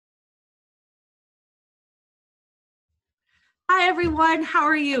Hi, everyone. How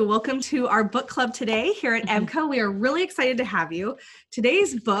are you? Welcome to our book club today here at EBCO. We are really excited to have you.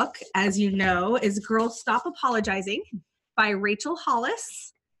 Today's book, as you know, is Girls Stop Apologizing by Rachel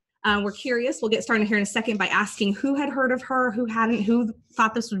Hollis. We're curious. We'll get started here in a second by asking who had heard of her, who hadn't, who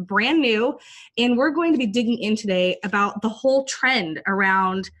thought this was brand new. And we're going to be digging in today about the whole trend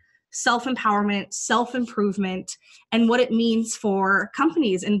around self-empowerment, self-improvement, and what it means for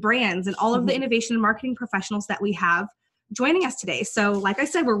companies and brands and all of the innovation and marketing professionals that we have joining us today. So like I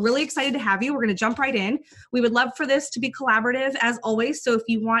said, we're really excited to have you. We're going to jump right in. We would love for this to be collaborative as always. So if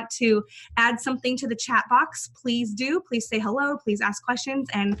you want to add something to the chat box, please do. Please say hello, please ask questions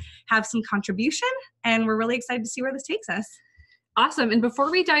and have some contribution. And we're really excited to see where this takes us. Awesome. And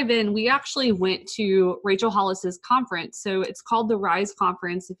before we dive in, we actually went to Rachel Hollis's conference. So it's called the Rise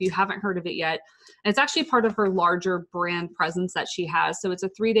Conference, if you haven't heard of it yet. And it's actually part of her larger brand presence that she has. So it's a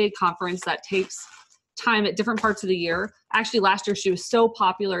 3-day conference that takes time at different parts of the year. Actually, last year she was so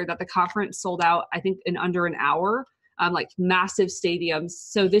popular that the conference sold out, I think, in under an hour, like massive stadiums.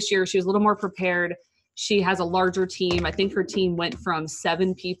 So this year she was a little more prepared. She has a larger team. I think her team went from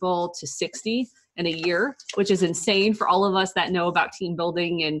 7 people to 60 in a year, which is insane for all of us that know about team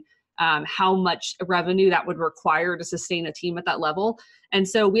building and how much revenue that would require to sustain a team at that level. And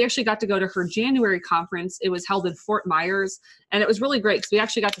so we actually got to go to her January conference. It was held in Fort Myers, and it was really great because we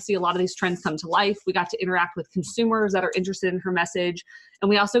actually got to see a lot of these trends come to life. We got to interact with consumers that are interested in her message. And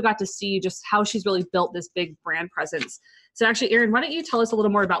we also got to see just how she's really built this big brand presence. So actually, Erin, why don't you tell us a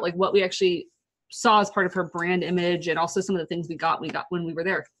little more about like what we actually saw as part of her brand image and also some of the things we got when we were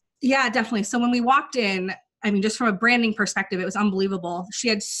there. Yeah, definitely. So when we walked in, I mean, just from a branding perspective, it was unbelievable. She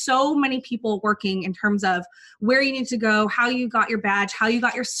had so many people working in terms of where you need to go, how you got your badge, how you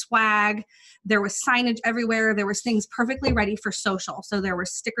got your swag. There was signage everywhere. There was things perfectly ready for social. So there were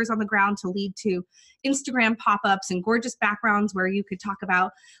stickers on the ground to lead to Instagram pop-ups and gorgeous backgrounds where you could talk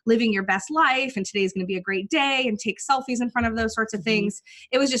about living your best life and today's going to be a great day and take selfies in front of those sorts of things.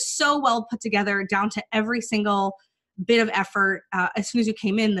 It was just so well put together down to every single bit of effort. As soon as you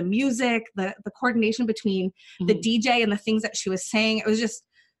came in, the music, the coordination between the DJ and the things that she was saying, it was just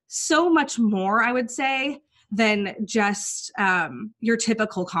so much more, I would say, than just your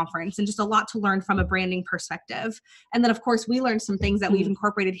typical conference, and just a lot to learn from a branding perspective. And then, of course, we learned some things that we've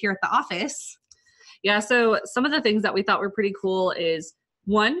incorporated here at the office. Yeah, so some of the things that we thought were pretty cool is,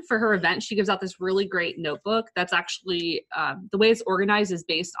 one, for her event, she gives out this really great notebook that's actually, the way it's organized is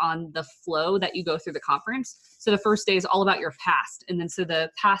based on the flow that you go through the conference. So the first day is all about your past. And then so the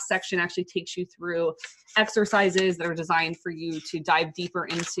past section actually takes you through exercises that are designed for you to dive deeper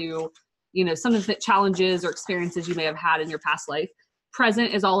into, you know, some of the challenges or experiences you may have had in your past life.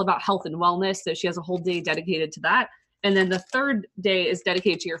 Present is all about health and wellness. So she has a whole day dedicated to that. And then the third day is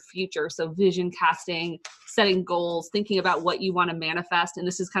dedicated to your future. So vision casting, setting goals, thinking about what you want to manifest. And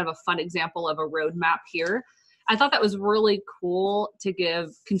this is kind of a fun example of a roadmap here. I thought that was really cool to give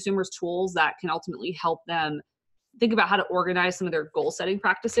consumers tools that can ultimately help them think about how to organize some of their goal setting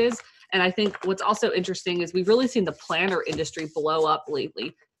practices. And I think what's also interesting is we've really seen the planner industry blow up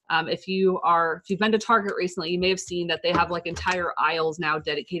lately. If you've been to Target recently, you may have seen that they have like entire aisles now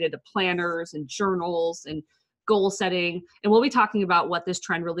dedicated to planners and journals and goal setting. And we'll be talking about what this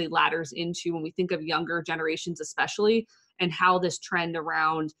trend really ladders into when we think of younger generations, especially, and how this trend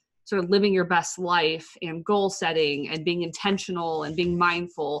around sort of living your best life and goal setting and being intentional and being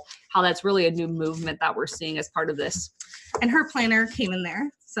mindful, how that's really a new movement that we're seeing as part of this. And her planner came in there.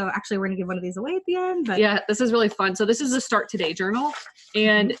 So actually we're going to give one of these away at the end. But yeah, this is really fun. So this is the Start Today journal.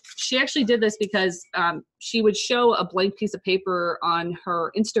 And she actually did this because she would show a blank piece of paper on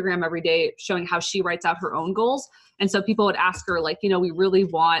her Instagram every day showing how she writes out her own goals. And so people would ask her, like, you know, we really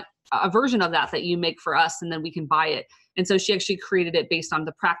want a version of that you make for us, and then we can buy it. And so she actually created it based on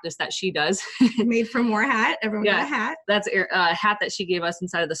the practice that she does. Made from more hat. Everyone got a hat. That's a hat that she gave us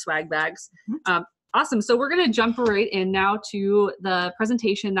inside of the swag bags. Awesome. So we're going to jump right in now to the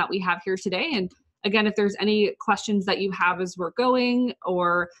presentation that we have here today. And again, if there's any questions that you have as we're going,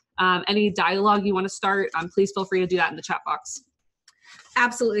 or any dialogue you want to start, please feel free to do that in the chat box.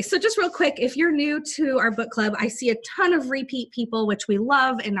 Absolutely. So just real quick, if you're new to our book club, I see a ton of repeat people, which we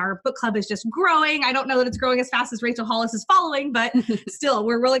love, and our book club is just growing. I don't know that it's growing as fast as Rachel Hollis is following, but still,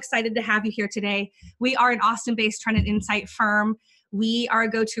 we're real excited to have you here today. We are an Austin-based trend and insight firm. We are a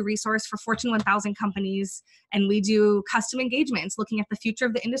go-to resource for Fortune 1000 companies, and we do custom engagements looking at the future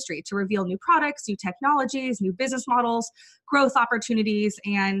of the industry to reveal new products, new technologies, new business models, growth opportunities.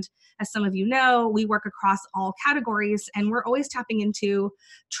 And as some of you know, we work across all categories, and we're always tapping into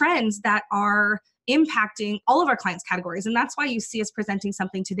trends that are impacting all of our clients' categories. And that's why you see us presenting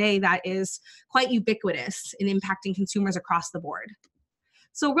something today that is quite ubiquitous in impacting consumers across the board.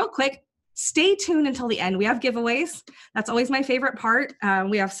 So real quick, stay tuned until the end. We have giveaways. That's always my favorite part.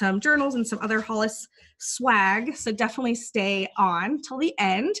 We have some journals and some other Hollis swag. So definitely stay on till the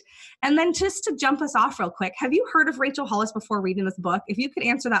end. And then just to jump us off real quick, have you heard of Rachel Hollis before reading this book? If you could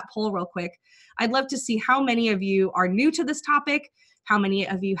answer that poll real quick, I'd love to see how many of you are new to this topic, how many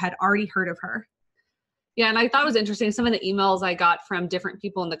of you had already heard of her. Yeah, and I thought it was interesting. Some of the emails I got from different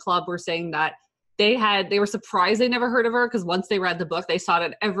people in the club were saying that they were surprised they never heard of her because once they read the book, they saw it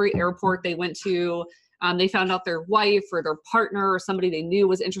at every airport they went to. They found out their wife or their partner or somebody they knew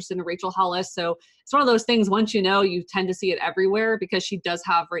was interested in Rachel Hollis. So it's one of those things, once you know, you tend to see it everywhere because she does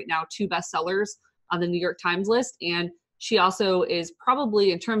have right now 2 bestsellers on the New York Times list. And she also is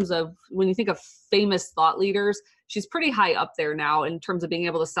probably, in terms of when you think of famous thought leaders, she's pretty high up there now in terms of being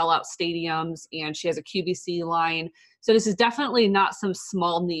able to sell out stadiums, and she has a QVC line. So this is definitely not some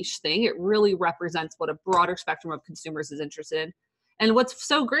small niche thing. It really represents what a broader spectrum of consumers is interested in. And what's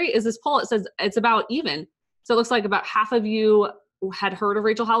so great is this poll, it says it's about even. So it looks like about half of you had heard of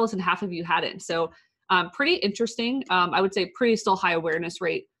Rachel Hollis and half of you hadn't. So pretty interesting. I would say pretty still high awareness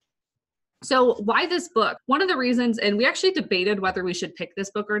rate. So why this book? One of the reasons, and we actually debated whether we should pick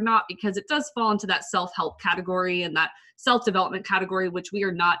this book or not, because it does fall into that self-help category and that self-development category, which we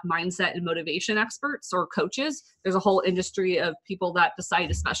are not mindset and motivation experts or coaches. There's a whole industry of people that decide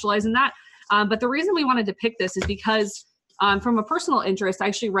to specialize in that. But the reason we wanted to pick this is because from a personal interest, I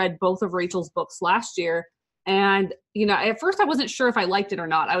actually read both of Rachel's books last year. And, at first I wasn't sure if I liked it or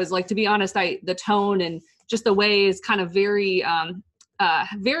not. I was like, to be honest, the tone and just the way is kind of very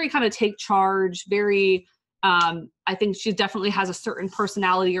kind of take charge, very, I think she definitely has a certain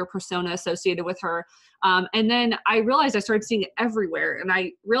personality or persona associated with her. And then I realized I started seeing it everywhere. And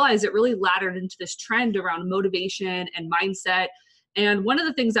I realized it really laddered into this trend around motivation and mindset. And one of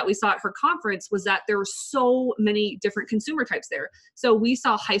the things that we saw at her conference was that there were so many different consumer types there. So we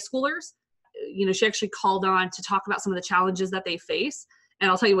saw high schoolers, she actually called on to talk about some of the challenges that they face. And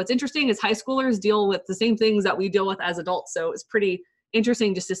I'll tell you what's interesting is high schoolers deal with the same things that we deal with as adults. So it's pretty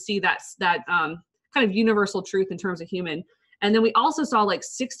interesting just to see that kind of universal truth in terms of human. And then we also saw like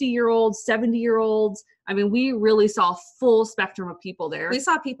 60-year-olds, 70-year-olds. I mean, we really saw a full spectrum of people there. We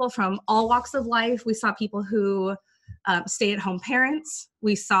saw people from all walks of life. We saw people who stay-at-home parents.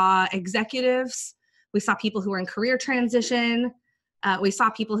 We saw executives. We saw people who were in career transition. We saw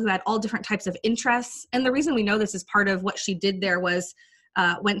people who had all different types of interests. And the reason we know this is part of what she did there was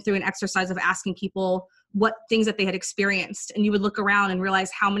went through an exercise of asking people what things that they had experienced. And you would look around and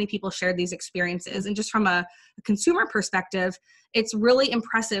realize how many people shared these experiences. And just from a consumer perspective, it's really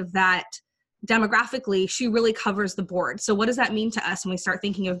impressive that demographically, she really covers the board. So what does that mean to us when we start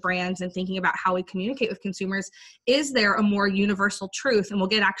thinking of brands and thinking about how we communicate with consumers? Is there a more universal truth? And we'll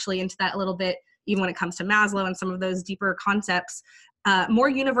get actually into that a little bit, even when it comes to Maslow and some of those deeper concepts, more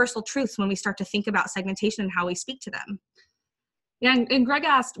universal truths when we start to think about segmentation and how we speak to them. Yeah, and Greg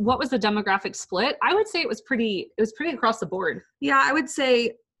asked, what was the demographic split? I would say it was pretty across the board. Yeah, I would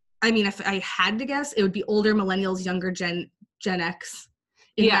say, if I had to guess, it would be older millennials, younger Gen X,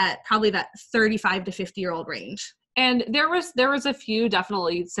 probably that 35 to 50-year-old range. And there was a few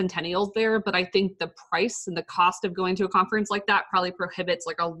definitely centennials there, but I think the price and the cost of going to a conference like that probably prohibits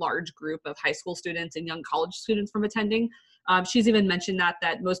like a large group of high school students and young college students from attending. She's even mentioned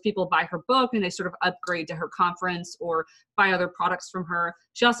that most people buy her book and they sort of upgrade to her conference or buy other products from her.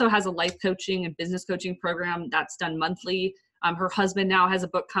 She also has a life coaching and business coaching program that's done monthly. Her husband now has a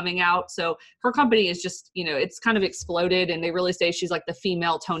book coming out. So her company is just, it's kind of exploded, and they really say she's like the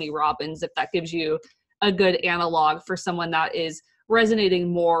female Tony Robbins, if that gives you a good analog for someone that is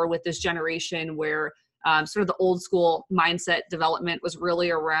resonating more with this generation where sort of the old school mindset development was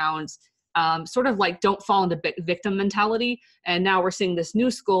really around sort of like don't fall into victim mentality. And now we're seeing this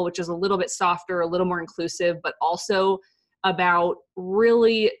new school, which is a little bit softer, a little more inclusive, but also about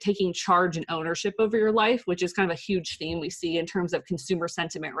really taking charge and ownership over your life, which is kind of a huge theme we see in terms of consumer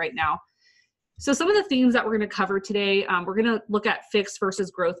sentiment right now. So some of the themes that we're going to cover today, we're going to look at fixed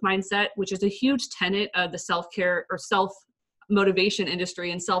versus growth mindset, which is a huge tenet of the self-care or self-motivation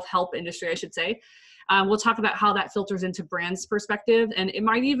industry and self-help industry, I should say. We'll talk about how that filters into brands' perspective. And it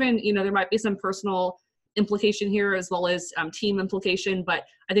might even, there might be some personal implication here as well as team implication, but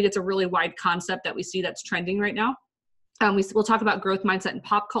I think it's a really wide concept that we see that's trending right now. We'll talk about growth mindset in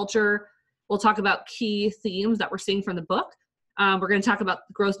pop culture. We'll talk about key themes that we're seeing from the book. We're going to talk about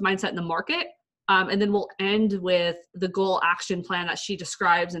growth mindset in the market. And then we'll end with the goal action plan that she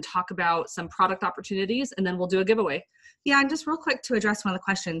describes and talk about some product opportunities. And then we'll do a giveaway. Yeah, and just real quick to address one of the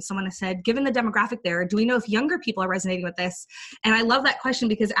questions, someone has said, given the demographic there, do we know if younger people are resonating with this? And I love that question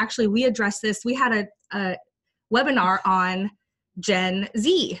because actually we addressed this. We had a webinar on Gen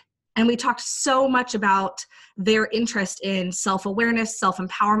Z, and we talked so much about their interest in self-awareness,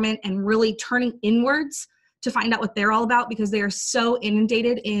 self-empowerment, and really turning inwards to find out what they're all about, because they are so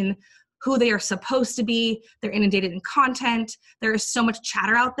inundated in who they are supposed to be. They're inundated in content. There is so much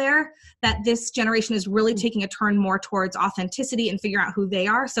chatter out there that this generation is really taking a turn more towards authenticity and figuring out who they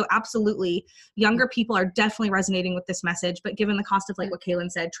are. So absolutely, younger people are definitely resonating with this message. But given the cost of, like what Kaylin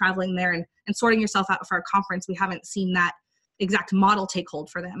said, traveling there and sorting yourself out for a conference, we haven't seen that exact model take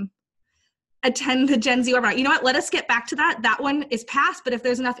hold for them. Attend the Gen Z webinar. You know what? Let us get back to that. That one is past, but if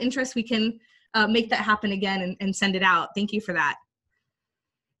there's enough interest, we can make that happen again and send it out. Thank you for that.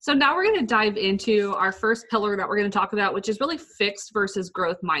 So now we're going to dive into our first pillar that we're going to talk about, which is really fixed versus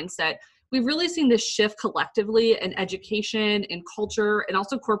growth mindset. We've really seen this shift collectively in education, in culture, and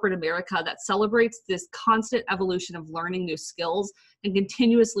also corporate America that celebrates this constant evolution of learning new skills and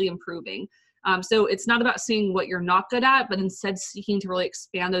continuously improving. So it's not about seeing what you're not good at, but instead seeking to really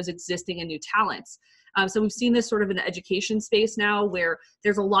expand those existing and new talents. So we've seen this sort of in the education space now, where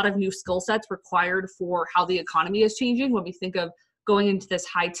there's a lot of new skill sets required for how the economy is changing. When we think of going into this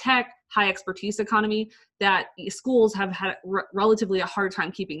high tech, high expertise economy that schools have had relatively a hard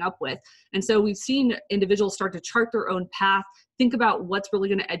time keeping up with. And so we've seen individuals start to chart their own path, think about what's really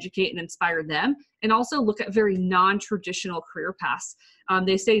going to educate and inspire them, and also look at very non-traditional career paths.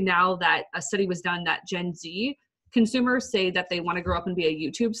 They say now that a study was done that Gen Z consumers say that they want to grow up and be a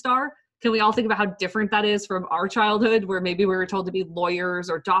YouTube star. Can we all think about how different that is from our childhood, where maybe we were told to be lawyers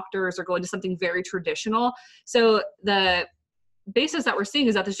or doctors or go into something very traditional? So the basis that we're seeing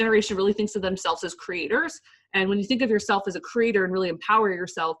is that this generation really thinks of themselves as creators. And when you think of yourself as a creator and really empower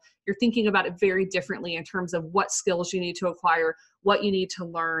yourself, you're thinking about it very differently in terms of what skills you need to acquire, what you need to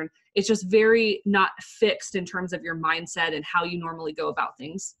learn. It's just very not fixed in terms of your mindset and how you normally go about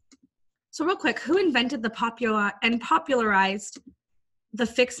things. So real quick, who invented popularized the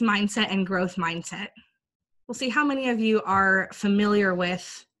fixed mindset and growth mindset? We'll see how many of you are familiar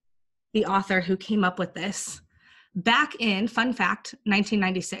with the author who came up with this. Back in, fun fact,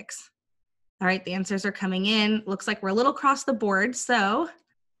 1996. All right, the answers are coming in. Looks like we're a little across the board. So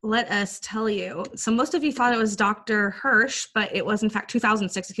let us tell you. So most of you thought it was Dr. Hirsch, but it was in fact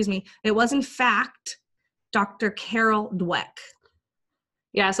 2006, excuse me. It was in fact Dr. Carol Dweck.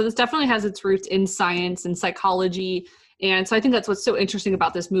 Yeah, so this definitely has its roots in science and psychology. And so I think that's what's so interesting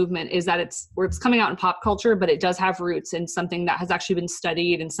about this movement is that it's coming out in pop culture, but it does have roots in something that has actually been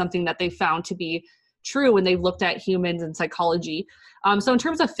studied and something that they found to be true when they've looked at humans and psychology. So in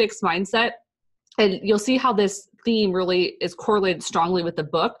terms of fixed mindset, and you'll see how this theme really is correlated strongly with the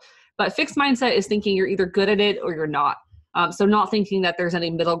book, but fixed mindset is thinking you're either good at it or you're not. So not thinking that there's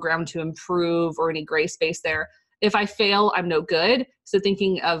any middle ground to improve or any gray space there. If I fail, I'm no good. So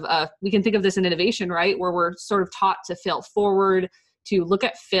thinking of, we can think of this in innovation, right? Where we're sort of taught to fail forward, to look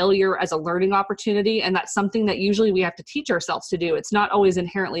at failure as a learning opportunity. And that's something that usually we have to teach ourselves to do. It's not always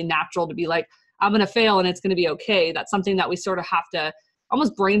inherently natural to be like, I'm going to fail and it's going to be okay. That's something that we sort of have to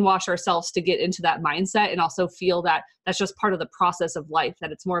almost brainwash ourselves to get into that mindset, and also feel that that's just part of the process of life,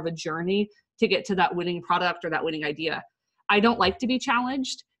 that it's more of a journey to get to that winning product or that winning idea. I don't like to be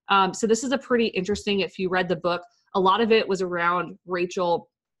challenged. So this is a pretty interesting, if you read the book, a lot of it was around Rachel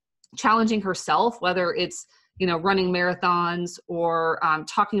challenging herself, whether it's, running marathons or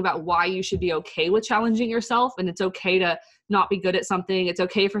talking about why you should be okay with challenging yourself. And it's okay to not be good at something. It's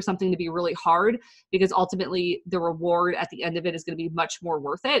okay for something to be really hard, because ultimately the reward at the end of it is going to be much more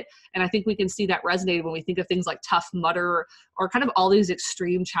worth it. And I think we can see that resonate when we think of things like Tough Mudder or kind of all these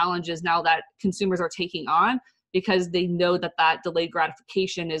extreme challenges now that consumers are taking on, because they know that that delayed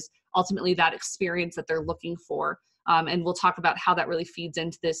gratification is ultimately that experience that they're looking for. And we'll talk about how that really feeds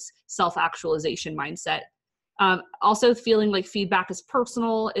into this self-actualization mindset. Also feeling like feedback is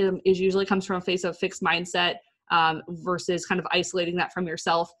personal is usually comes from a place of fixed mindset versus kind of isolating that from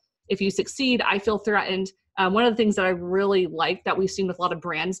yourself. If you succeed, I feel threatened. One of the things that I really like that we've seen with a lot of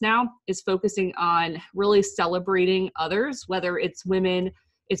brands now is focusing on really celebrating others, whether it's women,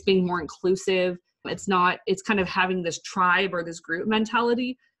 it's being more inclusive. It's kind of having this tribe or this group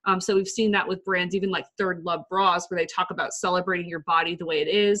mentality. So we've seen that with brands, even like Third Love Bras, where they talk about celebrating your body the way it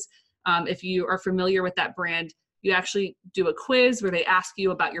is. If you are familiar with that brand, you actually do a quiz where they ask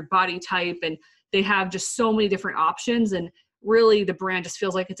you about your body type, and they have just so many different options. And really the brand just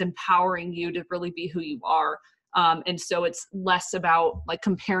feels like it's empowering you to really be who you are. And so it's less about like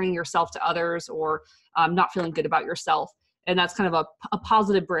comparing yourself to others or not feeling good about yourself. And that's kind of a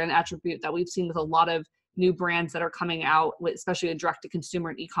positive brand attribute that we've seen with a lot of new brands that are coming out with, especially in direct to consumer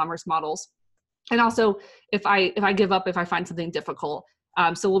and e-commerce models. And also if I give up, if I find something difficult.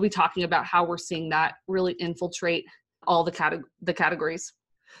 So we'll be talking about how we're seeing that really infiltrate all the categories.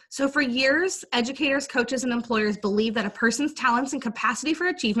 So for years, educators, coaches, and employers believe that a person's talents and capacity for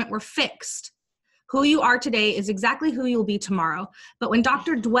achievement were fixed. Who you are today is exactly who you will be tomorrow. But when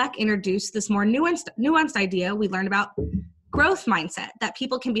Dr. Dweck introduced this more nuanced idea, we learned about growth mindset, that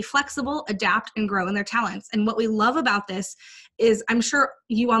people can be flexible, adapt, and grow in their talents. And what we love about this is, I'm sure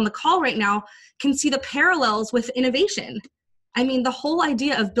you on the call right now can see the parallels with innovation. I mean, the whole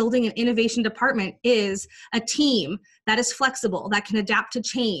idea of building an innovation department is a team that is flexible, that can adapt to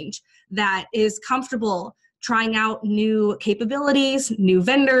change, that is comfortable trying out new capabilities, new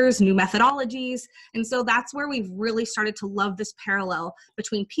vendors, new methodologies. And so that's where we've really started to love this parallel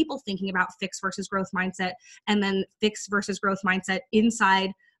between people thinking about fixed versus growth mindset, and then fixed versus growth mindset inside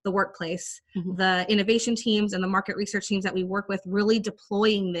the workplace. Mm-hmm. The innovation teams and the market research teams that we work with really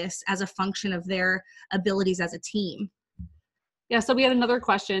deploying this as a function of their abilities as a team. Yeah, so we had another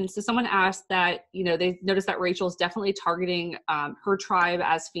question. So someone asked that, they noticed that Rachel's definitely targeting her tribe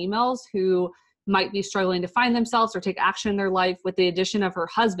as females who might be struggling to find themselves or take action in their life, with the addition of her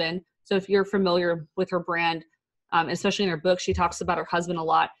husband. So if you're familiar with her brand, especially in her book, she talks about her husband a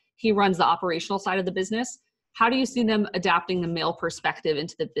lot. He runs the operational side of the business. How do you see them adapting the male perspective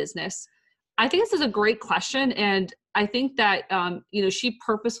into the business? I think this is a great question. And I think that, she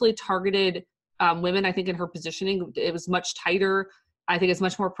purposely targeted women. I think in her positioning, it was much tighter. I think it's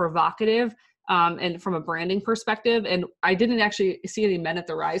much more provocative. And from a branding perspective, and I didn't actually see any men at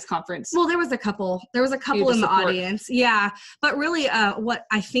the Rise conference. Well, there was a couple in the audience. Yeah. But really what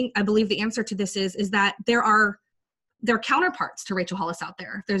I believe the answer to this is that there are counterparts to Rachel Hollis out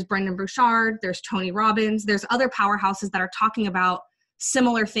there. There's Brendan Burchard, there's Tony Robbins, there's other powerhouses that are talking about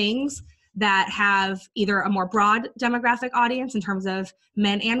similar things that have either a more broad demographic audience in terms of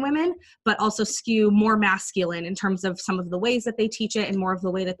men and women, but also skew more masculine in terms of some of the ways that they teach it and more of the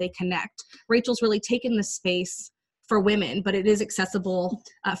way that they connect. Rachel's really taken this space for women, but it is accessible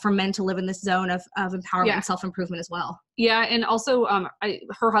for men to live in this zone of empowerment and self-improvement as well. Yeah, and also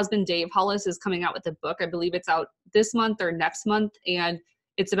her husband, Dave Hollis, is coming out with a book. I believe it's out this month or next month, and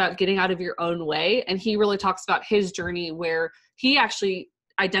it's about getting out of your own way. And he really talks about his journey where he actually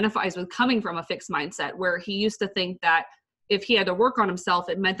identifies with coming from a fixed mindset, where he used to think that if he had to work on himself,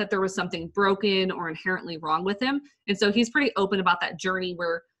 it meant that there was something broken or inherently wrong with him. And so he's pretty open about that journey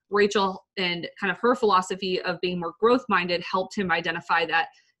where Rachel and kind of her philosophy of being more growth minded helped him identify that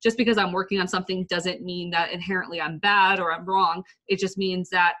just because I'm working on something doesn't mean that inherently I'm bad or I'm wrong. It just means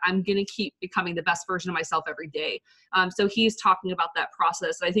that I'm going to keep becoming the best version of myself every day. So he's talking about that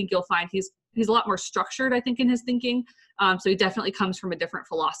process. I think you'll find he's a lot more structured, I think, in his thinking. So he definitely comes from a different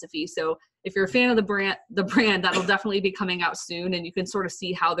philosophy. So if you're a fan of the brand, that'll definitely be coming out soon, and you can sort of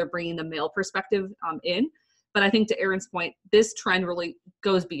see how they're bringing the male perspective in. But I think to Erin's point, this trend really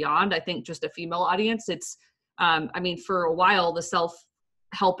goes beyond, I think, just a female audience. It's, for a while, the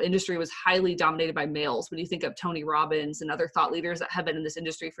self-help industry was highly dominated by males. When you think of Tony Robbins and other thought leaders that have been in this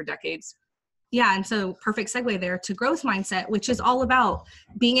industry for decades. Yeah, and so perfect segue there to growth mindset, which is all about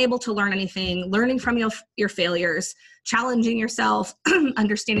being able to learn anything, learning from your failures, challenging yourself,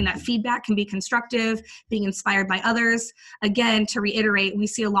 understanding that feedback can be constructive, being inspired by others. Again, to reiterate, we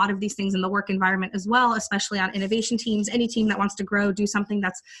see a lot of these things in the work environment as well, especially on innovation teams. Any team that wants to grow, do something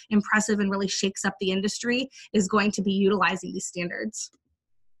that's impressive and really shakes up the industry is going to be utilizing these standards.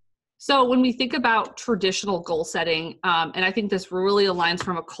 So when we think about traditional goal setting, and I think this really aligns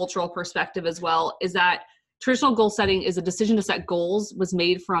from a cultural perspective as well, is that traditional goal setting is a decision to set goals was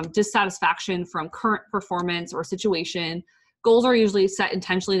made from dissatisfaction from current performance or situation. Goals are usually set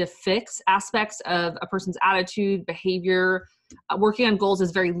intentionally to fix aspects of a person's attitude, behavior. Working on goals is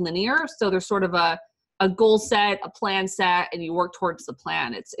very linear. So there's sort of a goal set, a plan set, and you work towards the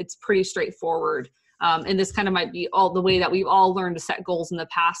plan. It's pretty straightforward. And this kind of might be all the way that we've all learned to set goals in the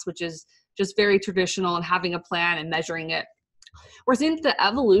past, which is just very traditional and having a plan and measuring it. We're seeing the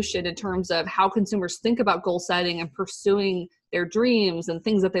evolution in terms of how consumers think about goal setting and pursuing their dreams and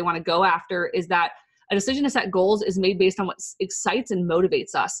things that they want to go after, is that a decision to set goals is made based on what excites and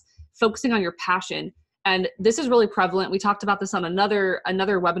motivates us, focusing on your passion. And this is really prevalent. We talked about this on another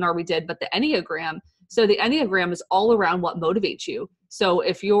webinar we did, but the Enneagram. So the Enneagram is all around what motivates you. So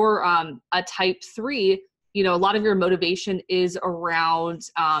if you're a type 3, a lot of your motivation is around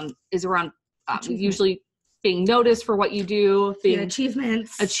usually being noticed for what you do,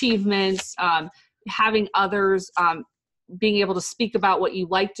 achievements, having others, being able to speak about what you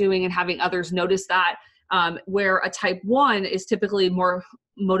like doing and having others notice that. Where a type 1 is typically more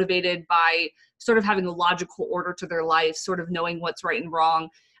motivated by sort of having a logical order to their life, sort of knowing what's right and wrong.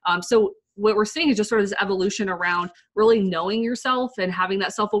 So what we're seeing is just sort of this evolution around really knowing yourself and having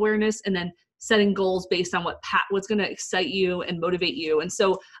that self-awareness, and then setting goals based on what's going to excite you and motivate you. And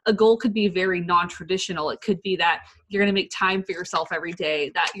so a goal could be very non-traditional. It could be that you're going to make time for yourself every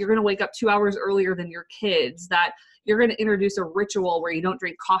day, that you're going to wake up 2 hours earlier than your kids, that you're going to introduce a ritual where you don't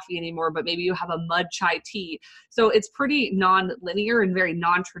drink coffee anymore, but maybe you have a mud chai tea. So it's pretty non-linear and very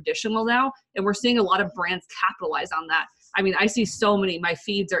non-traditional now. And we're seeing a lot of brands capitalize on that. I mean, I see so many, my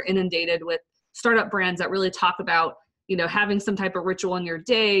feeds are inundated with startup brands that really talk about, having some type of ritual in your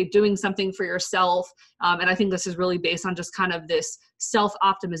day, doing something for yourself. And I think this is really based on just kind of this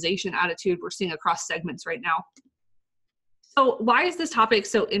self-optimization attitude we're seeing across segments right now. So why is this topic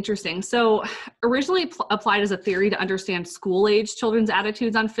so interesting? So originally applied as a theory to understand school-age children's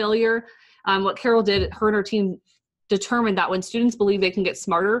attitudes on failure. What Carol did, her and her team determined that when students believe they can get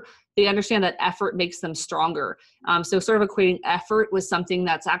smarter, they understand that effort makes them stronger. So sort of equating effort with something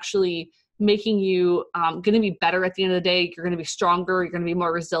that's actually making you going to be better at the end of the day. You're going to be stronger. You're going to be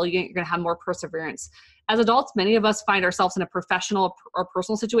more resilient. You're going to have more perseverance. As adults, many of us find ourselves in a professional or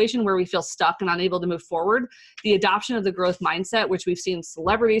personal situation where we feel stuck and unable to move forward. The adoption of the growth mindset, which we've seen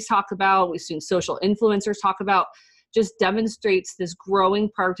celebrities talk about, we've seen social influencers talk about, just demonstrates this growing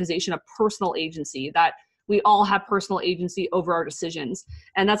prioritization of personal agency, that we all have personal agency over our decisions.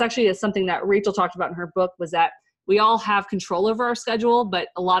 And that's actually something that Rachel talked about in her book, was that we all have control over our schedule, but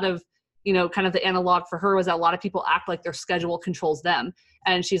a lot of, kind of the analog for her was that a lot of people act like their schedule controls them.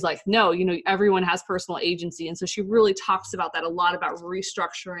 And she's like, no, everyone has personal agency. And so she really talks about that a lot, about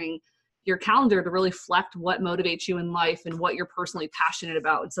restructuring your calendar to really reflect what motivates you in life and what you're personally passionate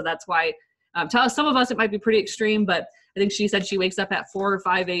about. And so that's why to some of us, it might be pretty extreme, but I think she said she wakes up at 4 or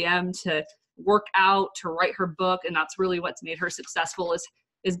 5 a.m. to work out, to write her book. And that's really what's made her successful,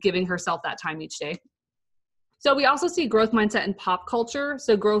 is giving herself that time each day. So we also see growth mindset in pop culture.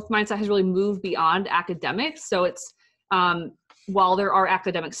 So growth mindset has really moved beyond academics. So it's, while there are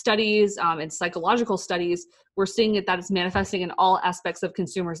academic studies and psychological studies, we're seeing that it's manifesting in all aspects of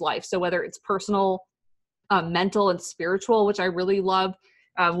consumers' life. So whether it's personal, mental, and spiritual, which I really love,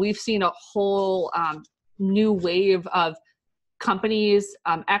 we've seen a whole new wave of companies,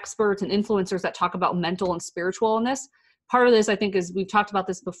 experts, and influencers that talk about mental and spiritual wellness. Part of this, I think, is we've talked about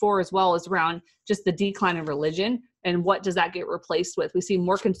this before as well, is around just the decline in religion and what does that get replaced with. We see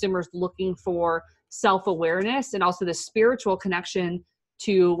more consumers looking for self-awareness and also the spiritual connection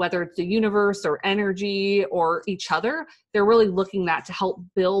to whether it's the universe or energy or each other. They're really looking at that to help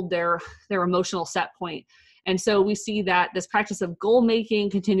build their emotional set point. And so we see that this practice of goal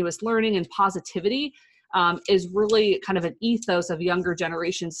making, continuous learning, and positivity is really kind of an ethos of younger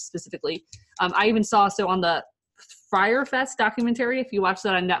generations specifically. I even saw, so on the Fyre Fest documentary, if you watch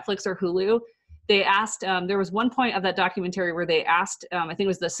that on Netflix or Hulu, they asked, there was one point of that documentary where they asked, I think it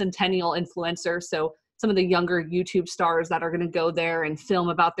was the Centennial influencer, so some of the younger YouTube stars that are going to go there and film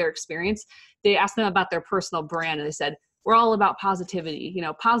about their experience, they asked them about their personal brand, and they said, we're all about positivity.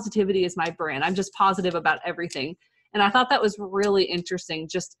 Positivity is my brand. I'm just positive about everything. And I thought that was really interesting,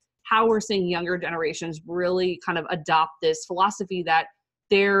 just how we're seeing younger generations really kind of adopt this philosophy that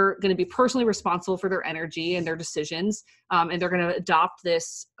they're going to be personally responsible for their energy and their decisions, and they're going to adopt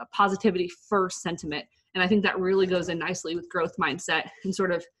this positivity first sentiment. And I think that really goes in nicely with growth mindset and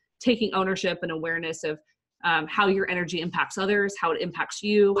sort of taking ownership and awareness of how your energy impacts others, how it impacts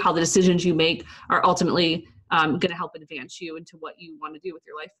you, how the decisions you make are ultimately going to help advance you into what you want to do with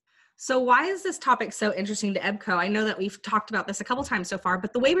your life. So why is this topic so interesting to EBCO? I know that we've talked about this a couple times so far,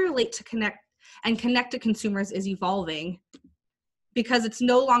 but the way we relate to connect to consumers is evolving, because it's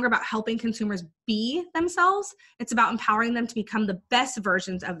no longer about helping consumers be themselves. It's about empowering them to become the best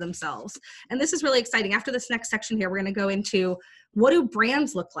versions of themselves. And this is really exciting. After this next section here, we're going to go into what do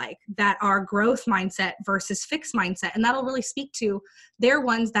brands look like that are growth mindset versus fixed mindset. And that'll really speak to they're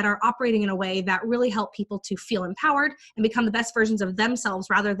ones that are operating in a way that really help people to feel empowered and become the best versions of themselves,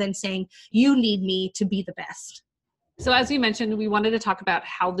 rather than saying, you need me to be the best. So as you mentioned, we wanted to talk about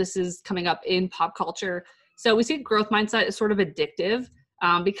how this is coming up in pop culture. So we see growth mindset is sort of addictive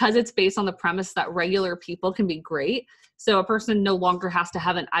because it's based on the premise that regular people can be great. So a person no longer has to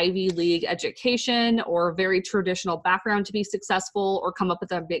have an Ivy League education or a very traditional background to be successful or come up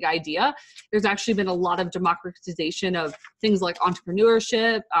with a big idea. There's actually been a lot of democratization of things like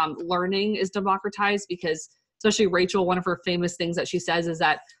entrepreneurship. Learning is democratized because, especially Rachel, one of her famous things that she says is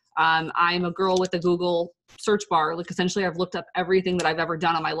that I'm a girl with a Google search bar. Like essentially I've looked up everything that I've ever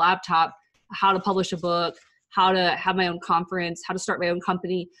done on my laptop, how to publish a book, how to have my own conference, how to start my own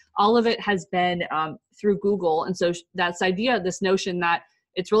company. All of it has been through Google. And so that's idea, this notion that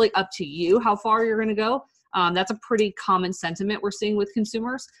it's really up to you how far you're going to go. That's a pretty common sentiment we're seeing with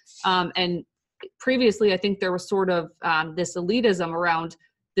consumers. And previously, I think there was sort of this elitism around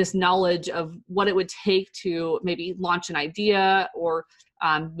this knowledge of what it would take to maybe launch an idea, or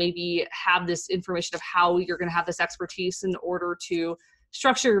maybe have this information of how you're going to have this expertise in order to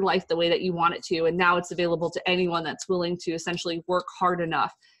structure your life the way that you want it to. And now it's available to anyone that's willing to essentially work hard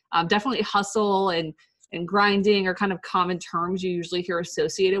enough. Definitely hustle and grinding are kind of common terms you usually hear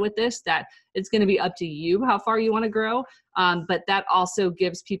associated with this, that it's going to be up to you how far you want to grow. But that also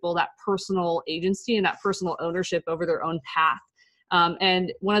gives people that personal agency and that personal ownership over their own path.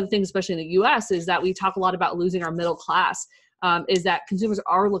 And one of the things, especially in the US, is that we talk a lot about losing our middle class, is that consumers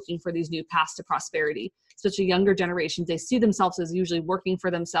are looking for these new paths to prosperity. Especially younger generations, they see themselves as usually working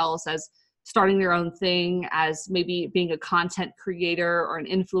for themselves, as starting their own thing, as maybe being a content creator or an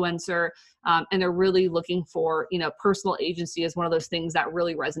influencer. And they're really looking for, personal agency as one of those things that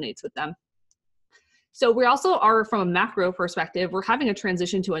really resonates with them. So we also are, from a macro perspective, we're having a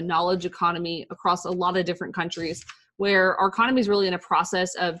transition to a knowledge economy across a lot of different countries, where our economy is really in a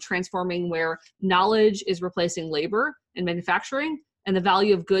process of transforming, where knowledge is replacing labor in manufacturing, and the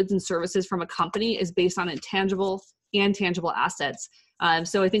value of goods and services from a company is based on intangible and tangible assets.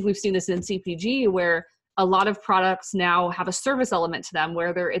 So I think we've seen this in CPG, where a lot of products now have a service element to them,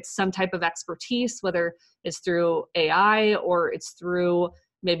 whether it's some type of expertise, whether it's through AI or it's through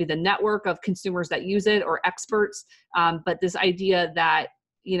maybe the network of consumers that use it or experts. But this idea that,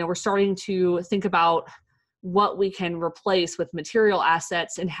 we're starting to think about what we can replace with material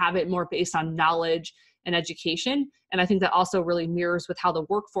assets and have it more based on knowledge and education. And I think that also really mirrors with how the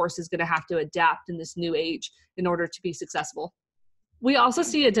workforce is going to have to adapt in this new age in order to be successful. We also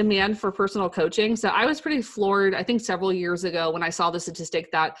see a demand for personal coaching. So I was pretty floored, I think several years ago, when I saw the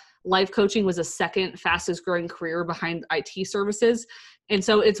statistic that life coaching was the second fastest growing career behind IT services. And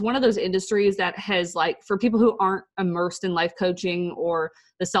so it's one of those industries that has, like, for people who aren't immersed in life coaching or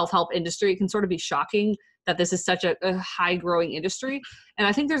the self-help industry, it can sort of be shocking that this is such a high growing industry. And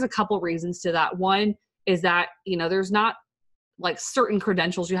I think there's a couple reasons to that. One is that, there's not like certain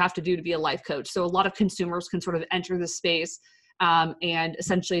credentials you have to do to be a life coach. So a lot of consumers can sort of enter the space and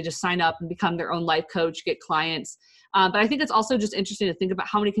essentially just sign up and become their own life coach, get clients. But I think it's also just interesting to think about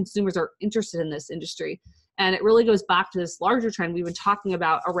how many consumers are interested in this industry. And it really goes back to this larger trend we've been talking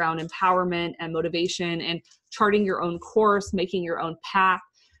about around empowerment and motivation and charting your own course, making your own path.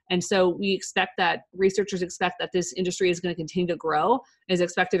 And so we expect that, researchers expect that this industry is going to continue to grow, is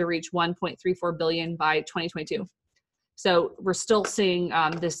expected to reach 1.34 billion by 2022. So we're still seeing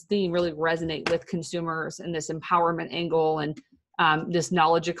this theme really resonate with consumers, and this empowerment angle and this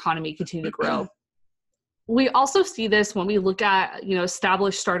knowledge economy continue to grow. We also see this when we look at,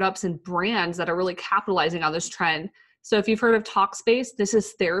 established startups and brands that are really capitalizing on this trend. So if you've heard of Talkspace, this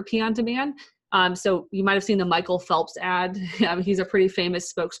is therapy on demand. So you might have seen the Michael Phelps ad. He's a pretty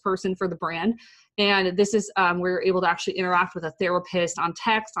famous spokesperson for the brand. And this is where you're able to actually interact with a therapist on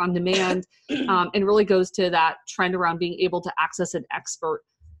text, on demand, and really goes to that trend around being able to access an expert.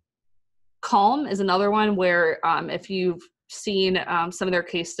 Calm is another one where if you've seen some of their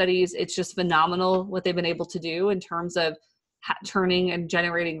case studies, it's just phenomenal what they've been able to do in terms of turning and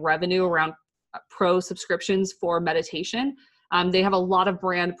generating revenue around pro subscriptions for meditation. They have a lot of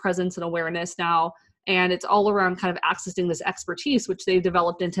brand presence and awareness now, and it's all around kind of accessing this expertise, which they've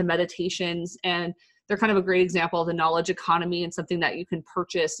developed into meditations. And they're kind of a great example of the knowledge economy and something that you can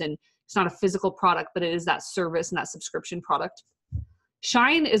purchase. And it's not a physical product, but it is that service and that subscription product.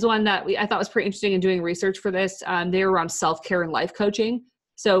 Shine is one that I thought was pretty interesting in doing research for this. They're around self-care and life coaching.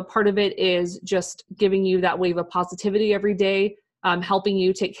 So part of it is just giving you that wave of positivity every day, helping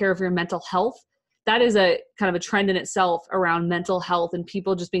you take care of your mental health. That is a kind of a trend in itself around mental health, and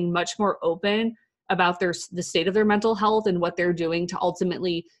people just being much more open about the state of their mental health and what they're doing to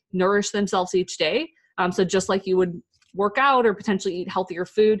ultimately nourish themselves each day. So just like you would work out or potentially eat healthier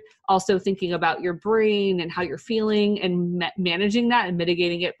food, also thinking about your brain and how you're feeling and managing that and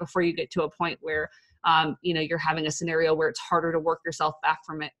mitigating it before you get to a point where you're having a scenario where it's harder to work yourself back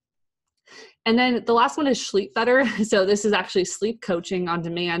from it. And then the last one is Sleep Better. So this is actually sleep coaching on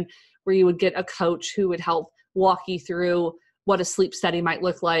demand, where you would get a coach who would help walk you through what a sleep study might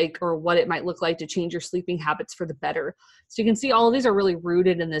look like, or what it might look like to change your sleeping habits for the better. So you can see all of these are really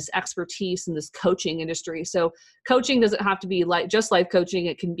rooted in this expertise in this coaching industry. So coaching doesn't have to be like just life coaching.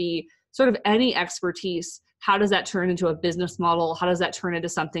 It can be sort of any expertise. How does that turn into a business model? How does that turn into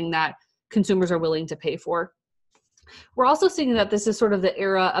something that consumers are willing to pay for? We're also seeing that this is sort of the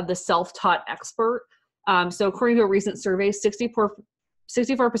era of the self-taught expert. So according to a recent survey, 64%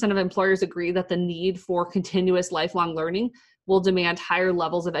 of employers agree that the need for continuous lifelong learning will demand higher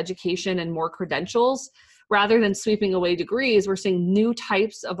levels of education and more credentials. Rather than sweeping away degrees, we're seeing new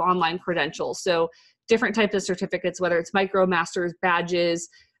types of online credentials. So different types of certificates, whether it's micro, masters, badges.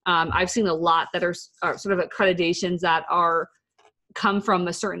 I've seen a lot that are sort of accreditations that come from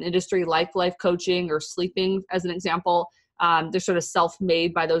a certain industry, like life coaching or sleeping, as an example. They're sort of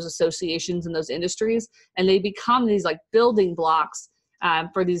self-made by those associations in those industries, and they become these like building blocks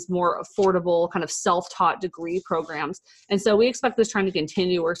for these more affordable kind of self-taught degree programs. And so we expect this trend to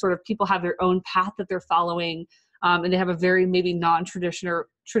continue, where sort of people have their own path that they're following, and they have a very maybe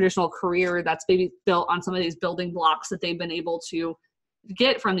traditional career that's maybe built on some of these building blocks that they've been able to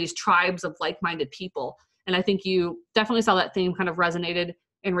get from these tribes of like-minded people. And I think you definitely saw that theme kind of resonated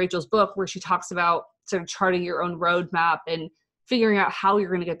in Rachel's book, where she talks about sort of charting your own roadmap and figuring out how you're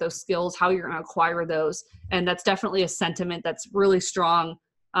going to get those skills, how you're going to acquire those. And that's definitely a sentiment that's really strong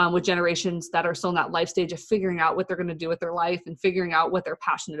with generations that are still in that life stage of figuring out what they're going to do with their life and figuring out what they're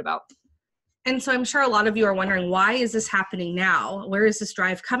passionate about. And so I'm sure a lot of you are wondering, why is this happening now? Where is this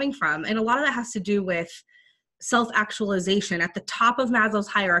drive coming from? And a lot of that has to do with self-actualization at the top of Maslow's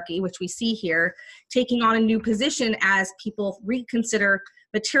hierarchy, which we see here, taking on a new position as people reconsider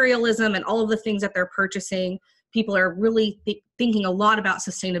materialism and all of the things that they're purchasing. People are really thinking a lot about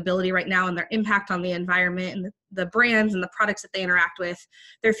sustainability right now and their impact on the environment and the brands and the products that they interact with.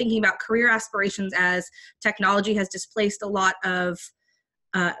 They're thinking about career aspirations as technology has displaced a lot of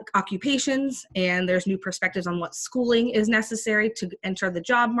occupations, and there's new perspectives on what schooling is necessary to enter the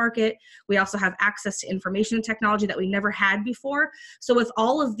job market. We also have access to information technology that we never had before. So with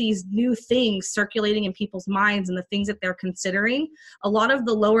all of these new things circulating in people's minds and the things that they're considering, a lot of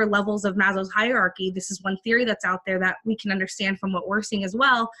the lower levels of Maslow's hierarchy, this is one theory that's out there that we can understand from what we're seeing as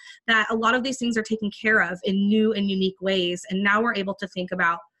well, that a lot of these things are taken care of in new and unique ways. And now we're able to think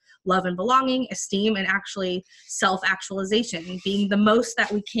about love and belonging, esteem, and actually self-actualization, being the most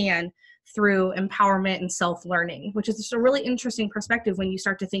that we can through empowerment and self-learning, which is just a really interesting perspective when you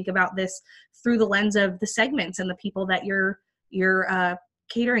start to think about this through the lens of the segments and the people that you're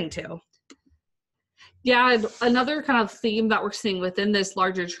catering to. Yeah, another kind of theme that we're seeing within this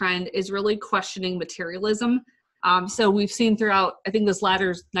larger trend is really questioning materialism. So we've seen throughout, I think this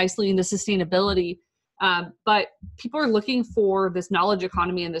ladders nicely into sustainability, but people are looking for this knowledge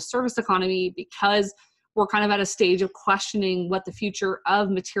economy and this service economy because we're kind of at a stage of questioning what the future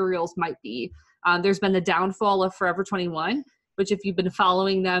of materials might be. There's been the downfall of Forever 21, which if you've been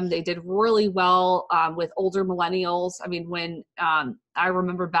following them, they did really well with older millennials. I mean, when I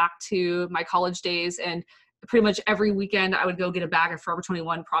remember back to my college days, and pretty much every weekend I would go get a bag of Forever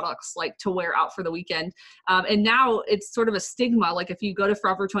 21 products like to wear out for the weekend. And now it's sort of a stigma. Like if you go to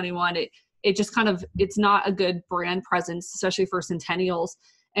Forever 21, it just kind of, it's not a good brand presence, especially for centennials.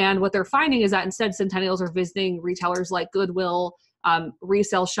 And what they're finding is that instead centennials are visiting retailers like Goodwill,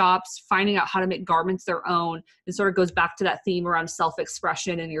 resale shops, finding out how to make garments their own. It sort of goes back to that theme around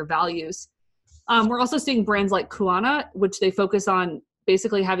self-expression and your values. We're also seeing brands like Kuana, which they focus on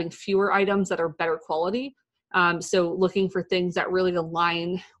basically having fewer items that are better quality. So looking for things that really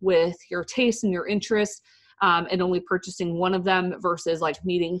align with your taste and your interests, and only purchasing one of them versus like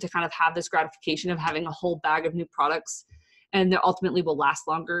needing to kind of have this gratification of having a whole bag of new products, and that ultimately will last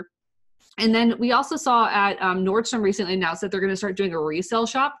longer. And then we also saw at Nordstrom recently announced that they're going to start doing a resale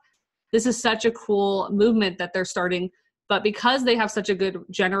shop. This is such a cool movement that they're starting, but because they have such a good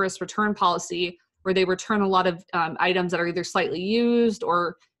generous return policy where they return a lot of items that are either slightly used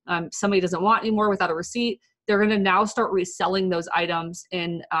or somebody doesn't want anymore without a receipt, they're going to now start reselling those items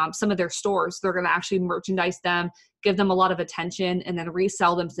in some of their stores. They're going to actually merchandise them, give them a lot of attention, and then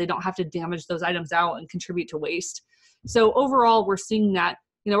resell them so they don't have to damage those items out and contribute to waste. So overall, we're seeing that,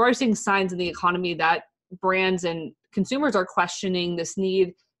 we're already seeing signs in the economy that brands and consumers are questioning this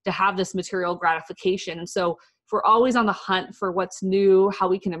need to have this material gratification. And so if we're always on the hunt for what's new, how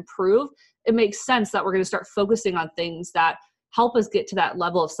we can improve, it makes sense that we're going to start focusing on things that help us get to that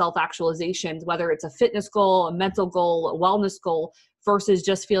level of self-actualization, whether it's a fitness goal, a mental goal, a wellness goal, versus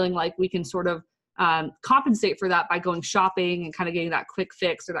just feeling like we can sort of compensate for that by going shopping and kind of getting that quick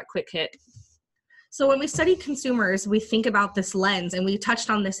fix or that quick hit. So when we study consumers, we think about this lens, and we touched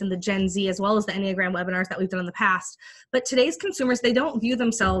on this in the Gen Z as well as the Enneagram webinars that we've done in the past. But today's consumers, they don't view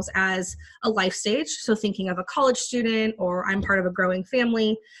themselves as a life stage. So thinking of a college student or I'm part of a growing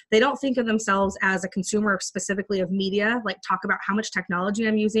family, they don't think of themselves as a consumer specifically of media, like talk about how much technology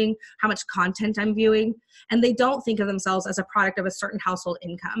I'm using, how much content I'm viewing. And they don't think of themselves as a product of a certain household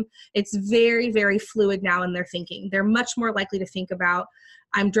income. It's very, very fluid now in their thinking. They're much more likely to think about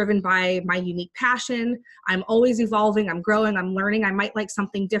I'm driven by my unique passion. I'm always evolving. I'm growing. I'm learning. I might like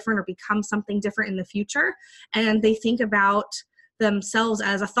something different or become something different in the future. And they think about themselves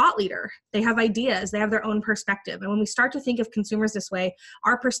as a thought leader. They have ideas. They have their own perspective. And when we start to think of consumers this way,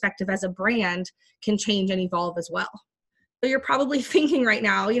 our perspective as a brand can change and evolve as well. So you're probably thinking right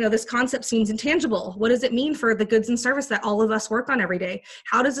now, this concept seems intangible. What does it mean for the goods and service that all of us work on every day?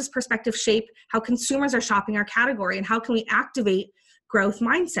 How does this perspective shape how consumers are shopping our category? And how can we activate growth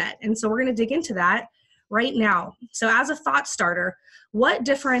mindset? And so we're going to dig into that right now. So as a thought starter, what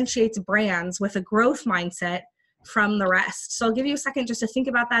differentiates brands with a growth mindset from the rest? So I'll give you a second just to think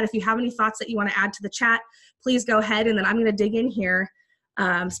about that. If you have any thoughts that you want to add to the chat, please go ahead. And then I'm going to dig in here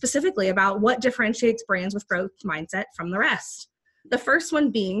specifically about what differentiates brands with growth mindset from the rest. The first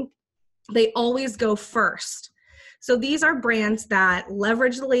one being, they always go first. So these are brands that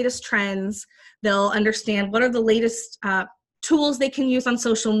leverage the latest trends. They'll understand what are the latest tools they can use on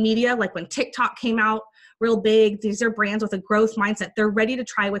social media, like when TikTok came out real big. These are brands with a growth mindset. They're ready to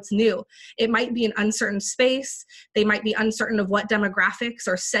try what's new. It might be an uncertain space. They might be uncertain of what demographics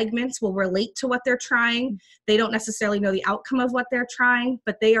or segments will relate to what they're trying. They don't necessarily know the outcome of what they're trying,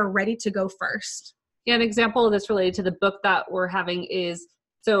 but they are ready to go first. Yeah, an example of this related to the book that we're having is,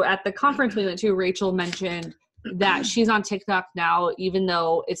 so at the conference we went to, Rachel mentioned that she's on TikTok now, even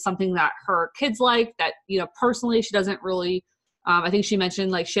though it's something that her kids like, that, personally she doesn't really, I think she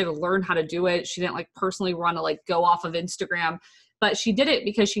mentioned she had to learn how to do it. She didn't personally want to go off of Instagram, but she did it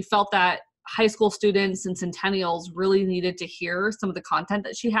because she felt that high school students and centennials really needed to hear some of the content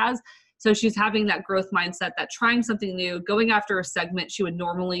that she has. So she's having that growth mindset, that trying something new, going after a segment she would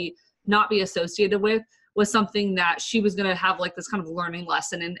normally not be associated with, was something that she was going to have this kind of learning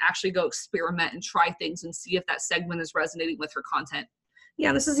lesson and actually go experiment and try things and see if that segment is resonating with her content.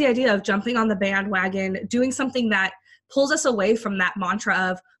 Yeah, this is the idea of jumping on the bandwagon, doing something that pulls us away from that mantra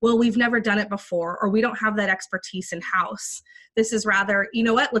of, well, we've never done it before, or we don't have that expertise in-house. This is rather,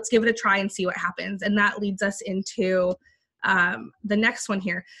 let's give it a try and see what happens. And that leads us into the next one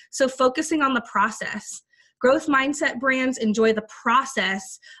here. So focusing on the process. Growth mindset brands enjoy the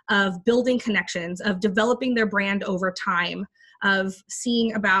process of building connections, of developing their brand over time, of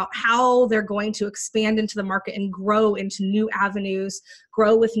seeing about how they're going to expand into the market and grow into new avenues,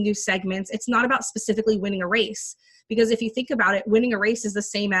 grow with new segments. It's not about specifically winning a race. Because if you think about it, winning a race is the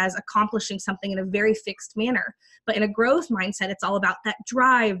same as accomplishing something in a very fixed manner. But in a growth mindset, it's all about that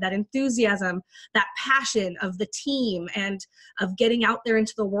drive, that enthusiasm, that passion of the team, and of getting out there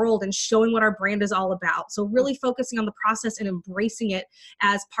into the world and showing what our brand is all about. So really focusing on the process and embracing it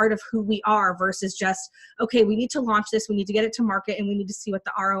as part of who we are versus just, okay, we need to launch this, we need to get it to market, and we need to see what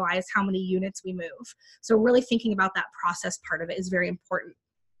the ROI is, how many units we move. So really thinking about that process part of it is very important.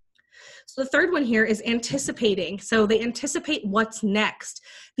 So the third one here is anticipating. So they anticipate what's next.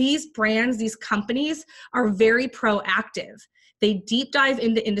 These brands, these companies are very proactive. They deep dive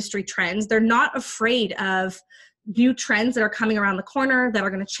into industry trends. They're not afraid of new trends that are coming around the corner that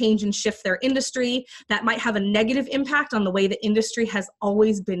are going to change and shift their industry, that might have a negative impact on the way the industry has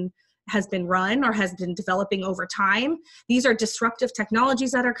always been run or has been developing over time. These are disruptive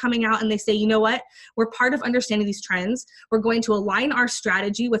technologies that are coming out, and they say, you know what, we're part of understanding these trends. We're going to align our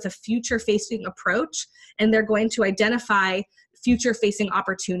strategy with a future-facing approach, and they're going to identify future-facing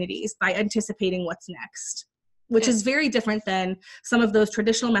opportunities by anticipating what's next, which is very different than some of those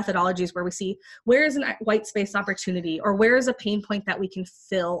traditional methodologies where we see where is a white space opportunity, or where is a pain point that we can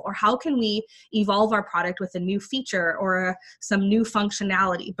fill, or how can we evolve our product with a new feature or some new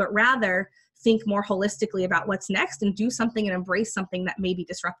functionality, but rather think more holistically about what's next and do something and embrace something that may be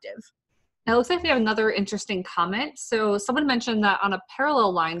disruptive. It looks like we have another interesting comment. So someone mentioned that on a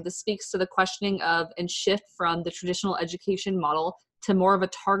parallel line, this speaks to the questioning of and shift from the traditional education model to more of a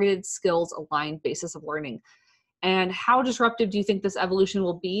targeted skills-aligned basis of learning. And how disruptive do you think this evolution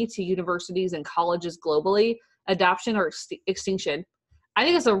will be to universities and colleges globally? Adoption or extinction? I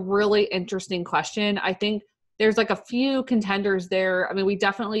think it's a really interesting question. I think there's a few contenders there. I mean, we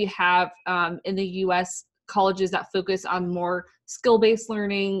definitely have in the US colleges that focus on more skill-based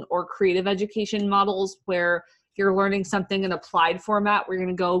learning or creative education models where you're learning something in applied format where you're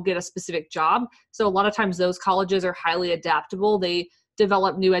going to go get a specific job. So a lot of times those colleges are highly adaptable. They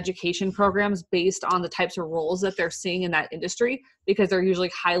develop new education programs based on the types of roles that they're seeing in that industry, because they're usually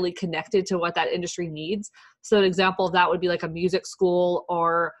highly connected to what that industry needs. So an example of that would be a music school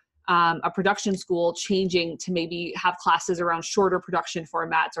or a production school changing to maybe have classes around shorter production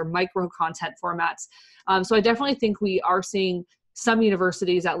formats or micro content formats. So I definitely think we are seeing some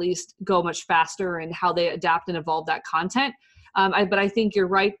universities at least go much faster in how they adapt and evolve that content. But I think you're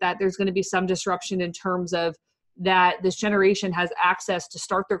right that there's going to be some disruption in terms of that this generation has access to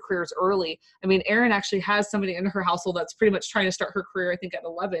start their careers early. I mean, Erin actually has somebody in her household that's pretty much trying to start her career, I think, at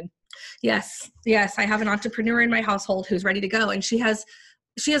 11. Yes. I have an entrepreneur in my household who's ready to go, and she has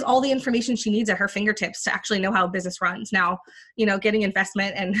all the information she needs at her fingertips to actually know how a business runs. Now, getting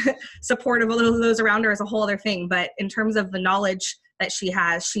investment and support of those around her is a whole other thing. But in terms of the knowledge that she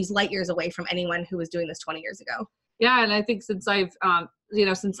has, she's light years away from anyone who was doing this 20 years ago. Yeah. And I think since I've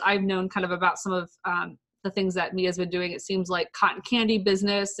known kind of about some of the things that Mia's been doing, it seems like cotton candy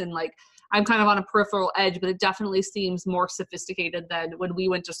business, and like I'm kind of on a peripheral edge, but it definitely seems more sophisticated than when we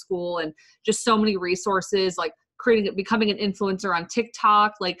went to school, and just so many resources, like becoming an influencer on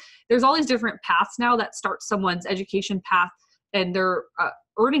TikTok. Like there's all these different paths now that start someone's education path and their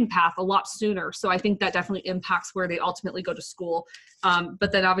earning path a lot sooner. So I think that definitely impacts where they ultimately go to school.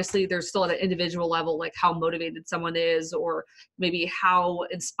 But then obviously there's still at an individual level, like how motivated someone is, or maybe how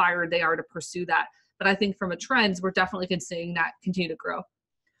inspired they are to pursue that. But I think from a trend, we're definitely seeing that continue to grow.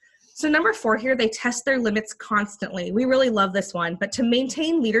 So number 4 here, they test their limits constantly. We really love this one. But to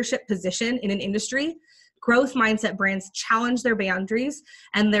maintain leadership position in an industry, growth mindset brands challenge their boundaries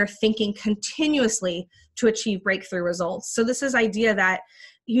and their thinking continuously to achieve breakthrough results. So this is idea that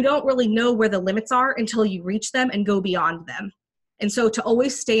you don't really know where the limits are until you reach them and go beyond them. And so to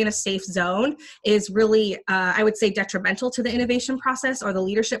always stay in a safe zone is really, I would say, detrimental to the innovation process or the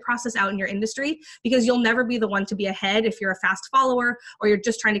leadership process out in your industry, because you'll never be the one to be ahead if you're a fast follower or you're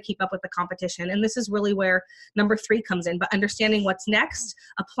just trying to keep up with the competition. And this is really where number 3 comes in, but understanding what's next,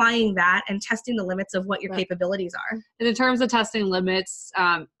 applying that, and testing the limits of what your capabilities are. And in terms of testing limits,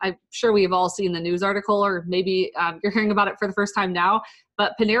 I'm sure we've all seen the news article, or maybe you're hearing about it for the first time now,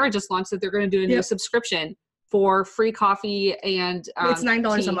 but Panera just launched that they're going to do a new subscription for free coffee and it's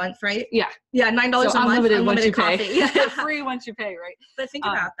 $9 tea. A month, right? Yeah, $9 a month, unlimited coffee. Yeah. Free once you pay, right? But think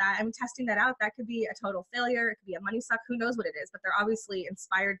about that. I'm testing that out. That could be a total failure. It could be a money suck. Who knows what it is? But they're obviously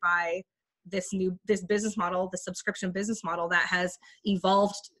inspired by this business model, the subscription business model that has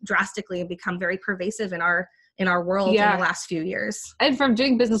evolved drastically and become very pervasive in our world in the last few years. And from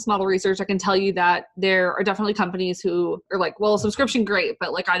doing business model research, I can tell you that there are definitely companies who are like, well, subscription, great,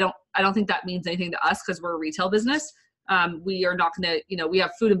 but like I don't think that means anything to us because we're a retail business. We are not going to, we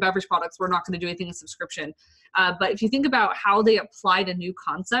have food and beverage products. We're not going to do anything in subscription. But if you think about how they applied a new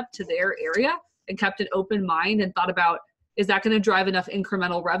concept to their area and kept an open mind and thought about, is that going to drive enough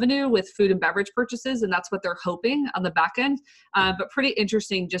incremental revenue with food and beverage purchases? And that's what they're hoping on the back end. But pretty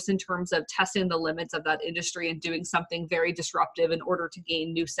interesting just in terms of testing the limits of that industry and doing something very disruptive in order to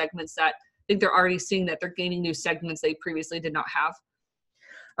gain new segments that I think they're already seeing that they're gaining new segments they previously did not have.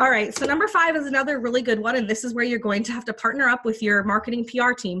 All right. So number 5 is another really good one. And this is where you're going to have to partner up with your marketing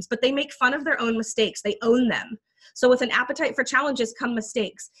PR teams, but they make fun of their own mistakes. They own them. So with an appetite for challenges come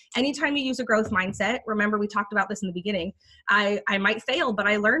mistakes. Anytime you use a growth mindset, remember we talked about this in the beginning, I might fail, but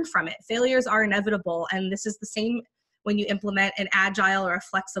I learned from it. Failures are inevitable. And this is the same when you implement an agile or a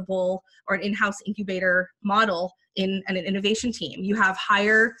flexible or an in-house incubator model in an innovation team. You have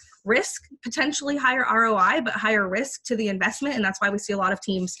higher risk, potentially higher ROI, but higher risk to the investment. And that's why we see a lot of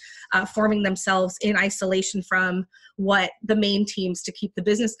teams forming themselves in isolation from what the main teams to keep the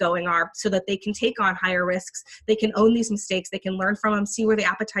business going are, so that they can take on higher risks. They can own these mistakes. They can learn from them, see where the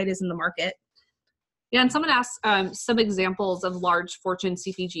appetite is in the market. Yeah, and someone asked some examples of large Fortune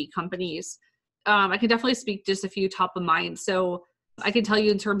CPG companies. I can definitely speak just a few top of mind. So I can tell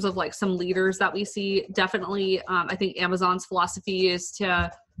you in terms of like some leaders that we see, definitely, I think Amazon's philosophy is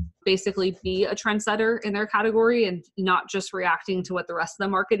to basically be a trendsetter in their category and not just reacting to what the rest of the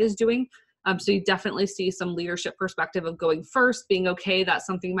market is doing. So you definitely see some leadership perspective of going first, being okay that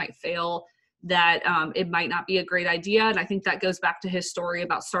something might fail, that it might not be a great idea. And I think that goes back to his story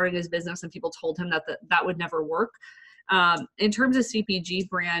about starting his business and people told him that that would never work. In terms of CPG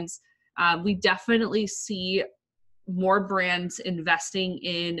brands, we definitely see more brands investing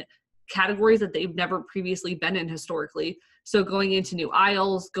in categories that they've never previously been in historically. So going into new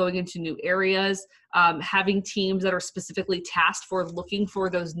aisles, going into new areas, having teams that are specifically tasked for looking for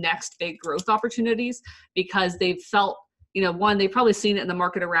those next big growth opportunities, because they've felt, one, they've probably seen it in the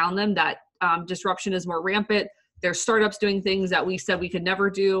market around them that disruption is more rampant. There's startups doing things that we said we could never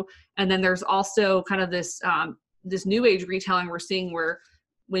do. And then there's also kind of this new age retailing we're seeing where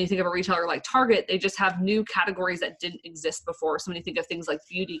when you think of a retailer like Target, they just have new categories that didn't exist before. So when you think of things like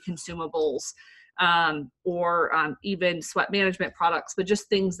beauty consumables or even sweat management products, but just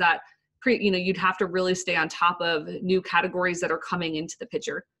things that you'd have to really stay on top of new categories that are coming into the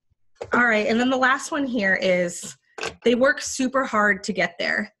picture. All right. And then the last one here is they work super hard to get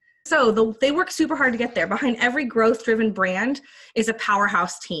there. So they work super hard to get there. Behind every growth-driven brand is a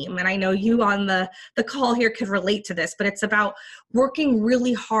powerhouse team. And I know you on the call here could relate to this, but it's about working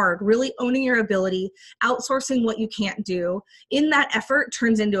really hard, really owning your ability, outsourcing what you can't do. In that effort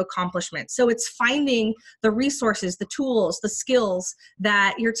turns into accomplishment. So it's finding the resources, the tools, the skills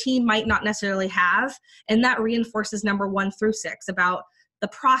that your team might not necessarily have. And that reinforces number 1 through 6 about the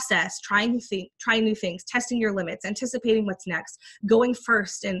process, trying new things, testing your limits, anticipating what's next, going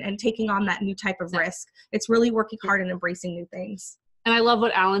first and taking on that new type of risk. It's really working hard and embracing new things. And I love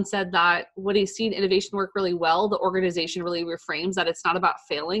what Alan said, that when he's seen innovation work really well, the organization really reframes that it's not about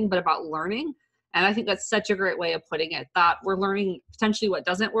failing, but about learning. And I think that's such a great way of putting it, that we're learning potentially what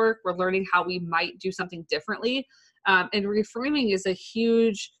doesn't work. We're learning how we might do something differently. And reframing has a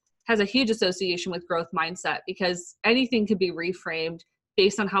huge association with growth mindset, because anything can be reframed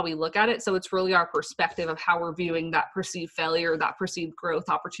based on how we look at it. So it's really our perspective of how we're viewing that perceived failure, that perceived growth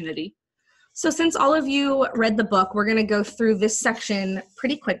opportunity. So since all of you read the book, we're going to go through this section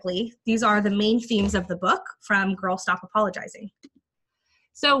pretty quickly. These are the main themes of the book from Girl Stop Apologizing.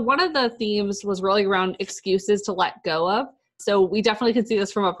 So one of the themes was really around excuses to let go of. So we definitely can see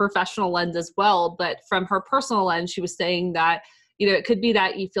this from a professional lens as well, but from her personal lens, she was saying that, it could be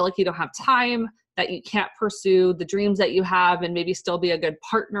that you feel like you don't have time, that you can't pursue the dreams that you have and maybe still be a good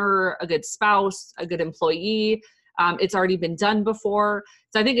partner, a good spouse, a good employee. It's already been done before.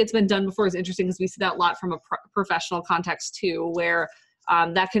 So I think it's been done before is interesting, because we see that a lot from a professional context too, where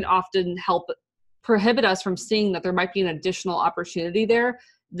that can often help prohibit us from seeing that there might be an additional opportunity there,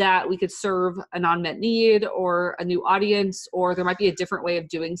 that we could serve an unmet need or a new audience, or there might be a different way of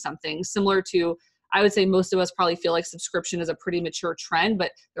doing something similar to, I would say most of us probably feel like subscription is a pretty mature trend,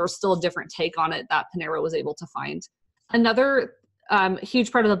 but there was still a different take on it that Panera was able to find. Another huge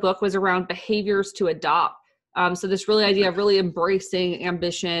part of the book was around behaviors to adopt. So this really idea of really embracing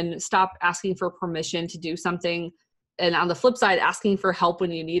ambition, stop asking for permission to do something. And on the flip side, asking for help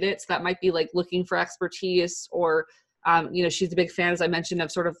when you need it. So that might be like looking for expertise, or she's a big fan, as I mentioned,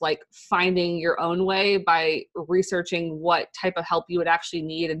 of sort of like finding your own way by researching what type of help you would actually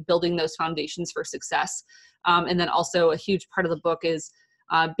need and building those foundations for success. And then also a huge part of the book is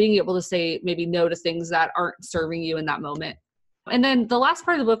being able to say maybe no to things that aren't serving you in that moment. And then the last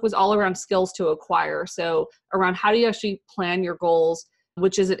part of the book was all around skills to acquire. So around how do you actually plan your goals,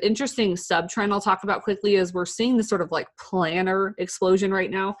 which is an interesting sub-trend I'll talk about quickly, as we're seeing this sort of like planner explosion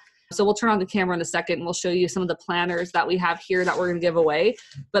right now. So we'll turn on the camera in a second and we'll show you some of the planners that we have here that we're going to give away.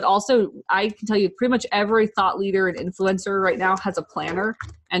 But also, I can tell you pretty much every thought leader and influencer right now has a planner.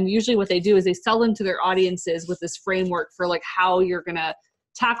 And usually what they do is they sell them to their audiences with this framework for like how you're going to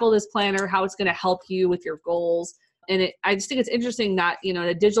tackle this planner, how it's going to help you with your goals. And I just think it's interesting that, in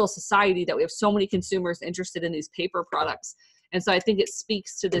a digital society that we have so many consumers interested in these paper products. And so I think it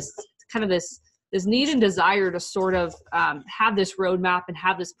speaks to this kind of this need and desire to sort of have this roadmap and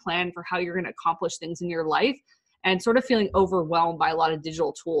have this plan for how you're going to accomplish things in your life, and sort of feeling overwhelmed by a lot of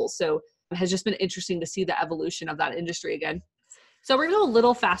digital tools. So it has just been interesting to see the evolution of that industry again. So we're going to go a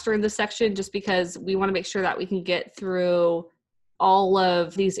little faster in this section just because we want to make sure that we can get through all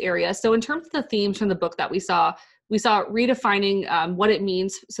of these areas. So in terms of the themes from the book that we saw redefining what it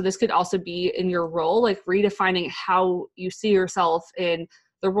means. So this could also be in your role, like redefining how you see yourself in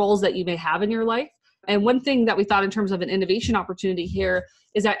the roles that you may have in your life. And one thing that we thought in terms of an innovation opportunity here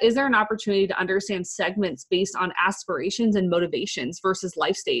is there an opportunity to understand segments based on aspirations and motivations versus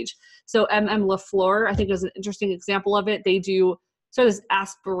life stage? So LaFleur, I think, is an interesting example of it. They do sort of this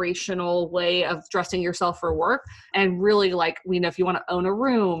aspirational way of dressing yourself for work, and really like, if you want to own a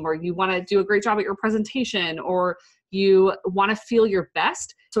room, or you want to do a great job at your presentation, or you want to feel your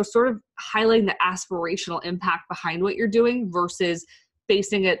best. So sort of highlighting the aspirational impact behind what you're doing versus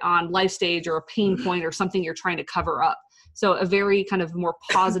basing it on life stage or a pain point or something you're trying to cover up. So a very kind of more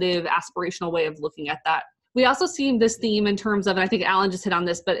positive aspirational way of looking at that. We also see this theme in terms of, and I think Alan just hit on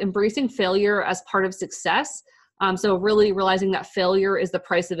this, but embracing failure as part of success. So really realizing that failure is the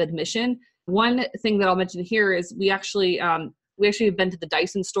price of admission. One thing that I'll mention here is we actually have been to the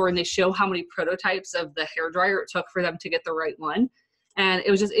Dyson store, and they show how many prototypes of the hairdryer it took for them to get the right one. And it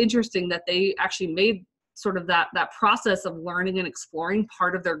was just interesting that they actually made sort of that process of learning and exploring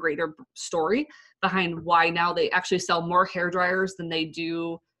part of their greater story behind why now they actually sell more hairdryers than they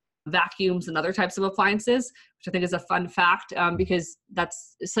do vacuums and other types of appliances, which I think is a fun fact because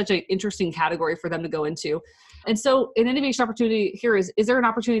that's such an interesting category for them to go into. And so an innovation opportunity here is there an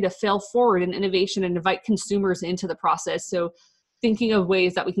opportunity to fail forward in innovation and invite consumers into the process? So thinking of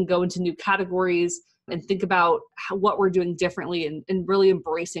ways that we can go into new categories and think about what we're doing differently, and really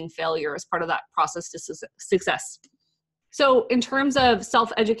embracing failure as part of that process to success. So in terms of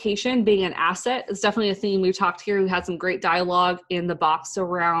self-education being an asset, it's definitely a theme we've talked here. We had some great dialogue in the box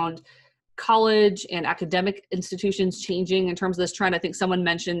around college and academic institutions changing in terms of this trend. I think someone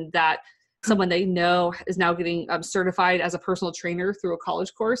mentioned that someone they know is now getting certified as a personal trainer through a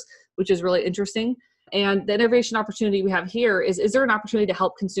college course, which is really interesting. And the innovation opportunity we have here is there an opportunity to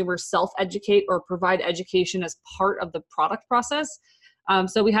help consumers self-educate or provide education as part of the product process?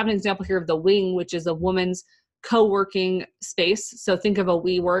 So we have an example here of The Wing, which is a woman's co-working space. So think of a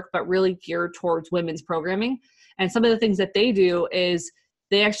WeWork, but really geared towards women's programming. And some of the things that they do is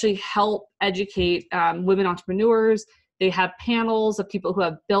they actually help educate women entrepreneurs. They have panels of people who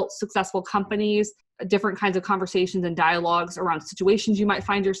have built successful companies, different kinds of conversations and dialogues around situations you might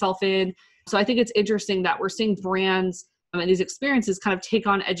find yourself in. So I think it's interesting that we're seeing brands and these experiences kind of take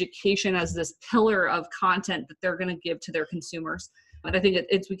on education as this pillar of content that they're going to give to their consumers. But I think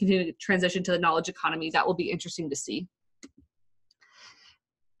we continue to transition to the knowledge economy. That will be interesting to see.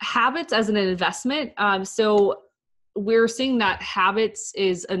 Habits as an investment. So we're seeing that habits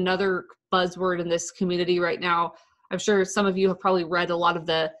is another buzzword in this community right now. I'm sure some of you have probably read a lot of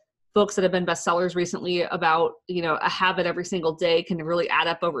the books that have been bestsellers recently about, a habit every single day can really add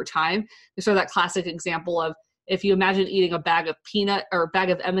up over time. There's sort of that classic example of if you imagine eating a bag of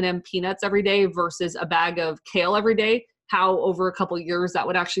M&M peanuts every day versus a bag of kale every day, how over a couple of years that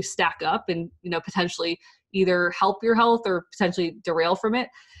would actually stack up and, potentially either help your health or potentially derail from it.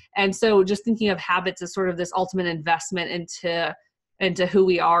 And so just thinking of habits as sort of this ultimate investment into who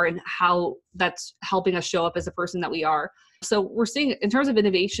we are and how that's helping us show up as a person that we are. So we're seeing in terms of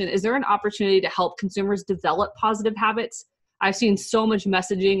innovation, is there an opportunity to help consumers develop positive habits? I've seen so much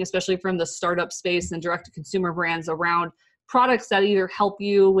messaging, especially from the startup space and direct-to-consumer brands around products that either help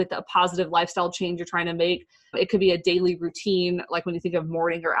you with a positive lifestyle change you're trying to make. It could be a daily routine, like when you think of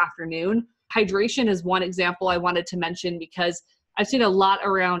morning or afternoon. Hydration is one example I wanted to mention because I've seen a lot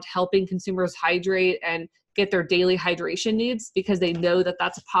around helping consumers hydrate and get their daily hydration needs because they know that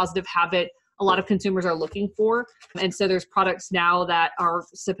that's a positive habit a lot of consumers are looking for. And so there's products now that are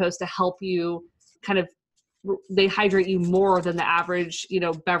supposed to help you they hydrate you more than the average,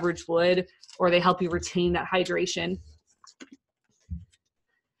 beverage would, or they help you retain that hydration.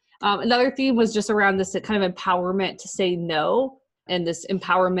 Another theme was just around this kind of empowerment to say no and this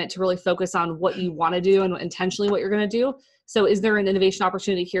empowerment to really focus on what you want to do and intentionally what you're going to do. So is there an innovation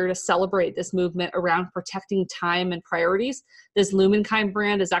opportunity here to celebrate this movement around protecting time and priorities? This Lumenkind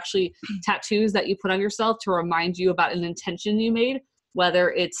brand is actually tattoos that you put on yourself to remind you about an intention you made,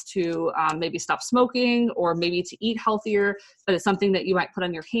 whether it's to maybe stop smoking or maybe to eat healthier, but it's something that you might put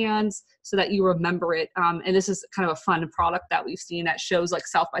on your hands so that you remember it. And this is kind of a fun product that we've seen at shows like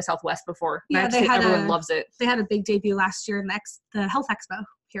South by Southwest before. Yeah, everyone loves it. They had a big debut last year in the Health Expo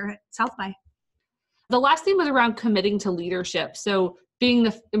here at South by. The last thing was around committing to leadership. So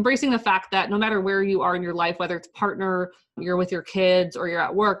embracing the fact that no matter where you are in your life, whether it's partner, you're with your kids or you're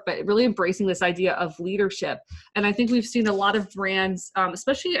at work, but really embracing this idea of leadership. And I think we've seen a lot of brands,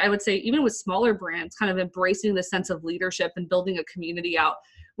 especially I would say even with smaller brands, kind of embracing the sense of leadership and building a community out.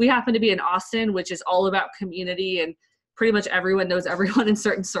 We happen to be in Austin, which is all about community, and pretty much everyone knows everyone in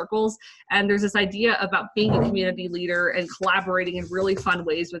certain circles. And there's this idea about being a community leader and collaborating in really fun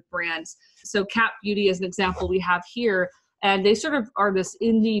ways with brands. So Cat Beauty is an example we have here. And they sort of are this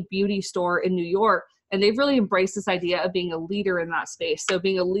indie beauty store in New York. And they've really embraced this idea of being a leader in that space. So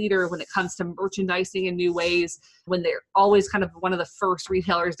being a leader when it comes to merchandising in new ways, when they're always kind of one of the first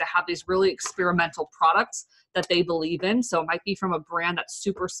retailers to have these really experimental products that they believe in. So it might be from a brand that's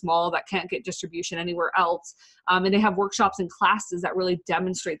super small that can't get distribution anywhere else. And they have workshops and classes that really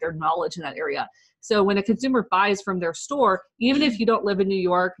demonstrate their knowledge in that area. So when a consumer buys from their store, even if you don't live in New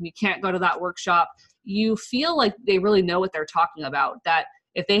York and you can't go to that workshop, you feel like they really know what they're talking about, that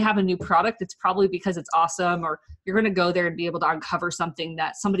if they have a new product, it's probably because it's awesome, or you're going to go there and be able to uncover something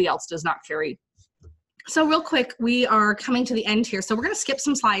that somebody else does not carry. So real quick, we are coming to the end here. So we're going to skip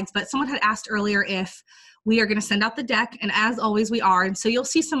some slides, but someone had asked earlier if we are going to send out the deck, and as always we are. And so you'll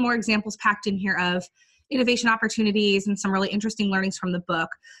see some more examples packed in here of innovation opportunities and some really interesting learnings from the book.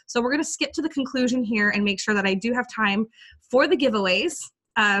 So we're going to skip to the conclusion here and make sure that I do have time for the giveaways.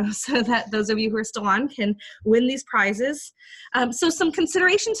 So that those of you who are still on can win these prizes. So some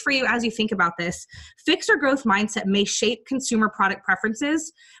considerations for you as you think about this. Fix or growth mindset may shape consumer product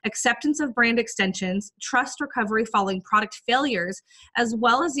preferences, acceptance of brand extensions, trust recovery following product failures, as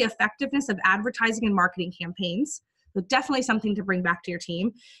well as the effectiveness of advertising and marketing campaigns. So definitely something to bring back to your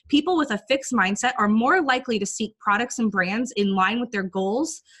team. People with a fixed mindset are more likely to seek products and brands in line with their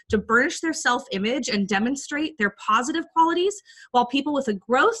goals to burnish their self-image and demonstrate their positive qualities, while people with a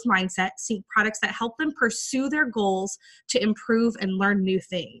growth mindset seek products that help them pursue their goals to improve and learn new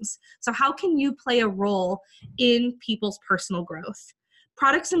things. So how can you play a role in people's personal growth?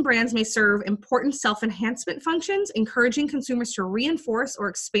 Products and brands may serve important self-enhancement functions, encouraging consumers to reinforce or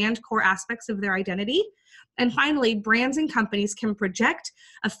expand core aspects of their identity. And finally, brands and companies can project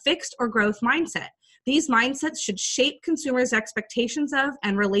a fixed or growth mindset. These mindsets should shape consumers' expectations of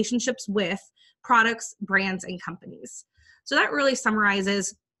and relationships with products, brands, and companies. So that really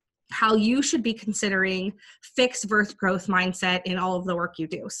summarizes how you should be considering fixed versus growth mindset in all of the work you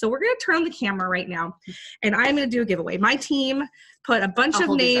do. So we're going to turn on the camera right now, and I'm going to do a giveaway. My team put a bunch of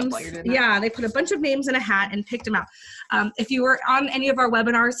names. Yeah, they put a bunch of names in a hat and picked them out. If you were on any of our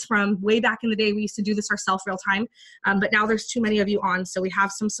webinars from way back in the day, we used to do this ourselves real time, but now there's too many of you on, so we have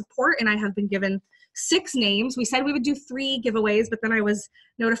some support, and I have been given 6 names. We said we would do 3 giveaways, but then I was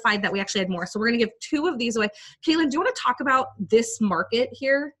notified that we actually had more. So we're going to give 2 of these away. Caitlin, do you want to talk about this market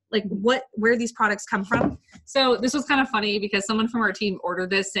here? Like where these products come from? So this was kind of funny because someone from our team ordered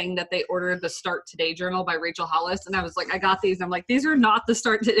this saying that they ordered the Start Today journal by Rachel Hollis. And I was like, I got these. And I'm like, these are not the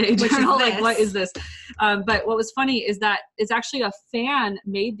Start Today journal. Like, what is this? But what was funny is that it's actually a fan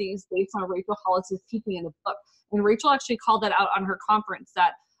made these based on Rachel Hollis's teaching in the book. And Rachel actually called that out on her conference,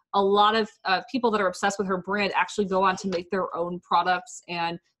 that a lot of people that are obsessed with her brand actually go on to make their own products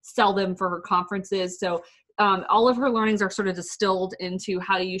and sell them for her conferences. So all of her learnings are sort of distilled into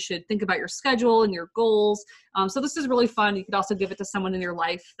how you should think about your schedule and your goals. So this is really fun. You could also give it to someone in your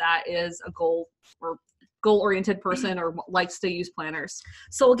life that is a goal-oriented person or likes to use planners.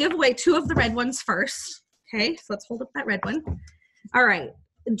 So we'll give away 2 of the red ones first. Okay, so let's hold up that red one. All right,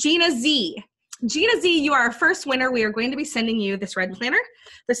 Gina Z. Gina Z, you are our first winner. We are going to be sending you this red planner.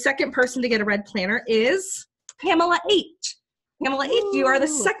 The second person to get a red planner is Pamela H. Pamela H, you are the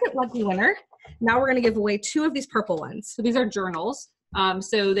second lucky winner. Now we're going to give away 2 of these purple ones. So these are journals.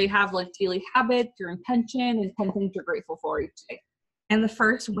 So they have like daily habits, your intention, and 10 things you're grateful for each day. And the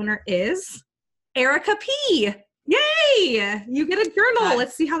first winner is Erica P. Yay! You get a journal.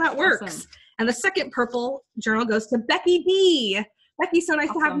 Let's see how that works. Awesome. And the second purple journal goes to Becky D. Becky, so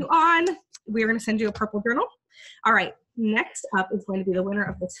nice to have you on. We're going to send you a purple journal. All right. Next up is going to be the winner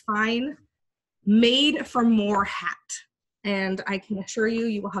of this fine Made for More hat. And I can assure you,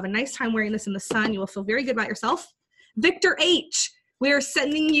 you will have a nice time wearing this in the sun. You will feel very good about yourself. Victor H. We are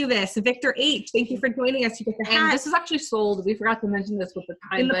sending you this. Victor H. Thank you for joining us. You get the hat. And this is actually sold. We forgot to mention this with the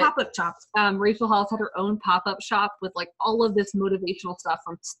time. In the pop-up shop. Rachel Hollis had her own pop-up shop with like all of this motivational stuff,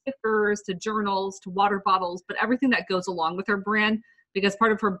 from stickers to journals to water bottles, but everything that goes along with her brand, because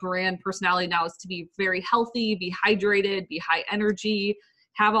part of her brand personality now is to be very healthy, be hydrated, be high energy,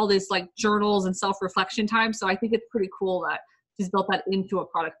 have all this like journals and self-reflection time. So I think it's pretty cool that she's built that into a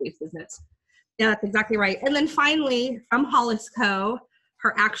product-based business. Yeah, that's exactly right. And then finally, from Hollis Co.,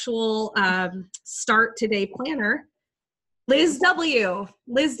 her actual Start Today planner, Liz W.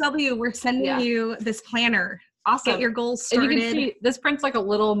 Liz W., we're sending you this planner. Awesome. Get your goals started. And you can see this print's like a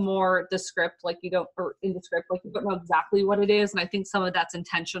little more descript, like you don't, or in the script, like you don't know exactly what it is. And I think some of that's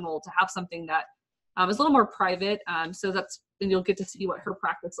intentional to have something that is a little more private. So that's, and you'll get to see what her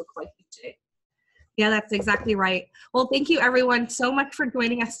practice looks like each day. Yeah, that's exactly right. Well, thank you everyone so much for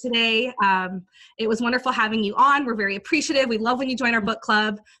joining us today. It was wonderful having you on. We're very appreciative. We love when you join our book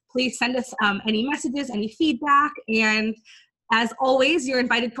club. Please send us any messages, any feedback. And as always, you're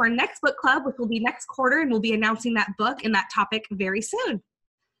invited to our next book club, which will be next quarter, and we'll be announcing that book and that topic very soon.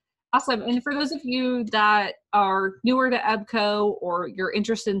 Awesome. And for those of you that are newer to EBCO or you're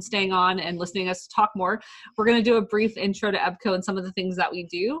interested in staying on and listening to us talk more, we're going to do a brief intro to EBCO and some of the things that we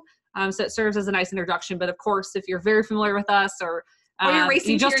do. So it serves as a nice introduction. But of course, if you're very familiar with us or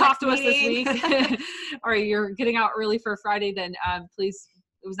you just talked to us this week or you're getting out early for Friday, then please,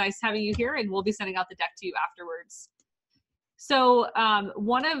 it was nice having you here, and we'll be sending out the deck to you afterwards. So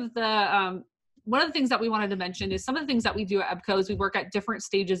one of the things that we wanted to mention is some of the things that we do at EBCO is we work at different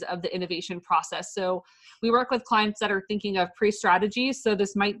stages of the innovation process. So we work with clients that are thinking of pre-strategy. So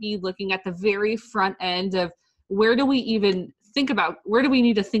this might be looking at the very front end of where do we even think about, where do we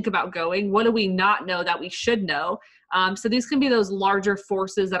need to think about going? What do we not know that we should know? So these can be those larger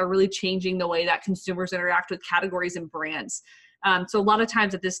forces that are really changing the way that consumers interact with categories and brands. So a lot of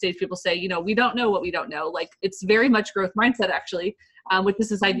times at this stage, people say, you know, we don't know what we don't know. Like, it's very much growth mindset, actually, with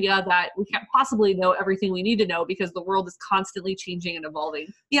this idea that we can't possibly know everything we need to know because the world is constantly changing and evolving.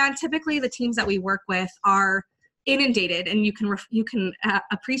 Yeah, and typically the teams that we work with are inundated, and you can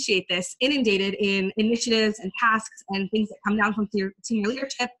appreciate this, inundated in initiatives and tasks and things that come down from senior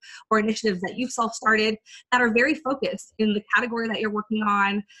leadership, or initiatives that you've self-started that are very focused in the category that you're working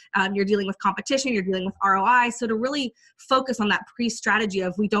on. You're dealing with competition, you're dealing with ROI. So to really focus on that pre-strategy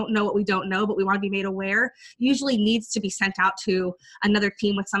of we don't know what we don't know, but we want to be made aware, usually needs to be sent out to another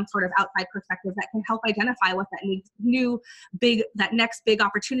team with some sort of outside perspective that can help identify what that next big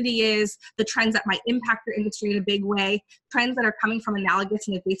opportunity is, the trends that might impact your industry in a big way, trends that are coming from analogous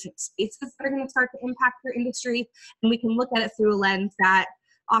and adjacent spaces that are going to start to impact your industry. And we can look at it through a lens that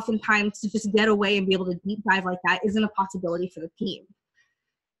oftentimes to just get away and be able to deep dive like that isn't a possibility for the team.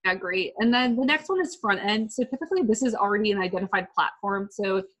 Yeah, great. And then the next one is front end. So typically this is already an identified platform.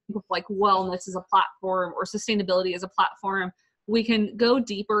 So if you think of like wellness as a platform or sustainability as a platform, we can go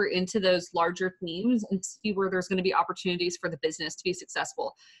deeper into those larger themes and see where there's going to be opportunities for the business to be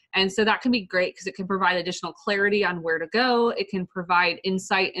successful. And so that can be great because it can provide additional clarity on where to go. It can provide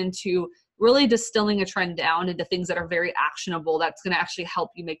insight into really distilling a trend down into things that are very actionable. That's going to actually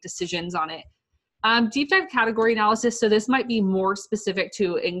help you make decisions on it. Deep dive category analysis. So this might be more specific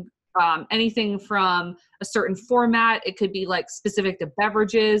to anything from a certain format. It could be like specific to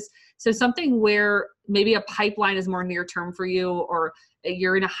beverages. So something where maybe a pipeline is more near term for you, or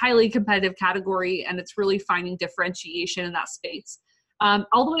you're in a highly competitive category and it's really finding differentiation in that space.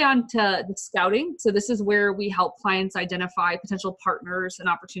 All the way on to the scouting. So this is where we help clients identify potential partners and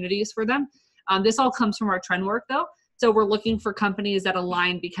opportunities for them. This all comes from our trend work though. So we're looking for companies that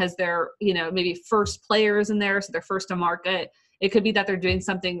align because they're, maybe first players in there. So they're first to market. It could be that they're doing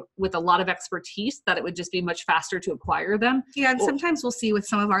something with a lot of expertise that it would just be much faster to acquire them. Yeah, and sometimes we'll see with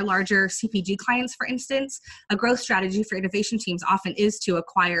some of our larger CPG clients, for instance, a growth strategy for innovation teams often is to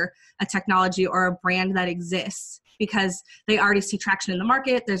acquire a technology or a brand that exists because they already see traction in the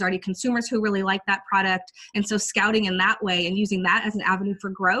market. There's already consumers who really like that product. And so scouting in that way and using that as an avenue for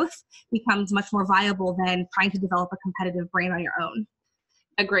growth becomes much more viable than trying to develop a competitive brand on your own.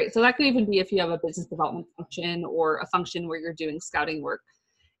 Great. So that could even be if you have a business development function or a function where you're doing scouting work.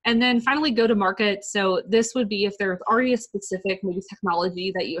 And then finally, go to market. So this would be if there's already a specific maybe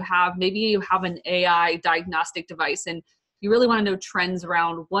technology that you have, maybe you have an AI diagnostic device and you really want to know trends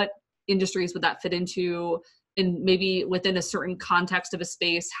around what industries would that fit into, and maybe within a certain context of a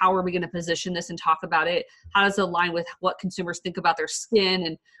space, how are we going to position this and talk about it? How does it align with what consumers think about their skin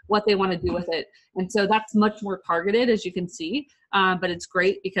and what they want to do with it? And so that's much more targeted, as you can see, but it's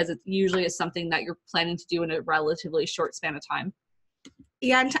great because it usually is something that you're planning to do in a relatively short span of time.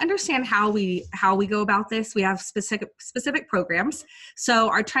 Yeah, and to understand how we go about this, we have specific programs. So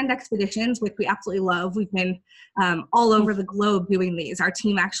our trend expeditions, which we absolutely love, we've been all over the globe doing these. Our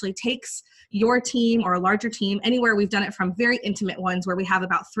team actually takes your team or a larger team, anywhere. We've done it from very intimate ones where we have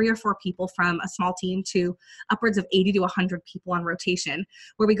about 3 or 4 people from a small team to upwards of 80 to 100 people on rotation,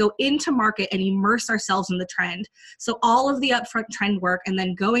 where we go into market and immerse ourselves in the trend. So all of the upfront trend work and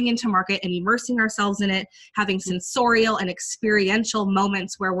then going into market and immersing ourselves in it, having sensorial and experiential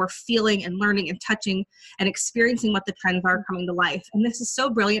moments where we're feeling and learning and touching and experiencing what the trends are coming to life. And this is so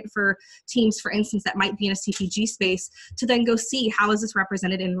brilliant for teams, for instance, that might be in a CPG space to then go see how is this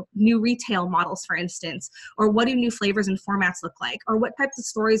represented in new retail models, for instance, or what do new flavors and formats look like, or what types of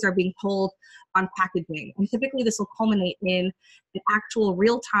stories are being told on packaging. And typically this will culminate in an actual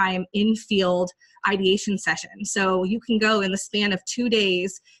real-time in-field ideation session. So you can go in the span of 2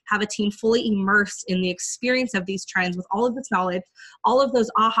 days, have a team fully immersed in the experience of these trends with all of this knowledge, all of those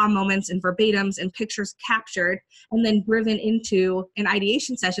aha moments and verbatims and pictures captured, and then driven into an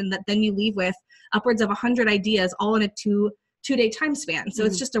ideation session that then you leave with upwards of 100 ideas all in a two-day time span. So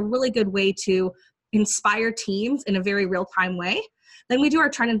it's just a really good way to inspire teams in a very real-time way. Then we do our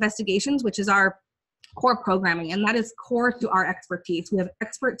trend investigations, which is our core programming, and that is core to our expertise. We have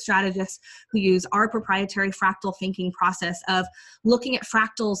expert strategists who use our proprietary fractal thinking process of looking at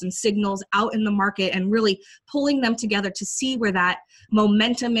fractals and signals out in the market and really pulling them together to see where that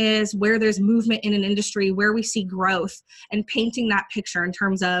momentum is, where there's movement in an industry, where we see growth, and painting that picture in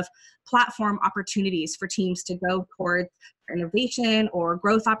terms of platform opportunities for teams to go towards innovation or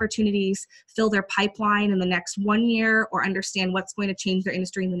growth opportunities, fill their pipeline in the next 1 year, or understand what's going to change their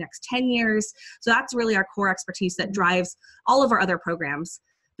industry in the next 10 years. So that's really our core expertise that drives all of our other programs.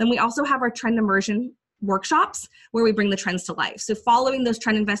 Then we also have our trend immersion workshops where we bring the trends to life. So following those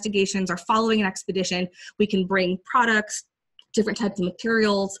trend investigations or following an expedition, we can bring products, different types of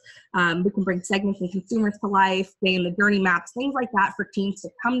materials. We can bring segments and consumers to life, day in the journey maps, things like that for teams to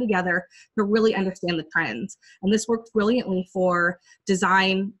come together to really understand the trends. And this works brilliantly for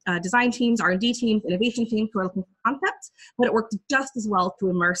design teams, R&D teams, innovation teams who are looking for concepts, but it works just as well to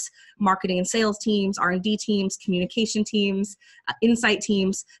immerse marketing and sales teams, R&D teams, communication teams, insight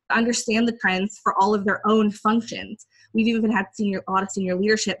teams, to understand the trends for all of their own functions. We've even had a lot of senior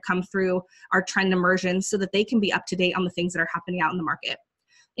leadership come through our trend immersion so that they can be up to date on the things that are happening out in the market.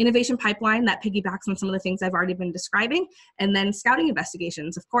 Innovation pipeline that piggybacks on some of the things I've already been describing, and then scouting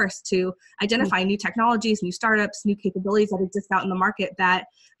investigations, of course, to identify new technologies, new startups, new capabilities that exist out in the market that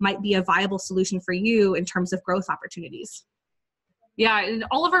might be a viable solution for you in terms of growth opportunities. Yeah, and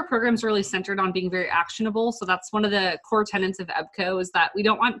all of our programs are really centered on being very actionable. So that's one of the core tenets of EBCO, is that we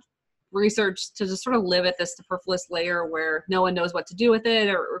don't want research to just sort of live at this superfluous layer where no one knows what to do with it,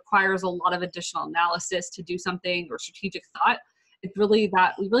 or it requires a lot of additional analysis to do something, or strategic thought. It's really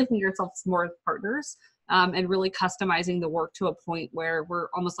that we really think of ourselves more as partners, and really customizing the work to a point where we're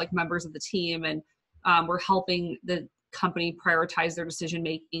almost like members of the team, and we're helping the company prioritize their decision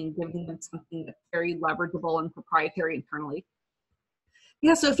making, giving them something that's very leverageable and proprietary internally.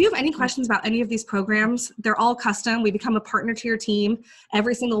 Yeah, so if you have any questions about any of these programs, they're all custom. We become a partner to your team.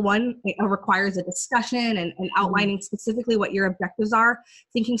 Every single one requires a discussion and outlining specifically what your objectives are,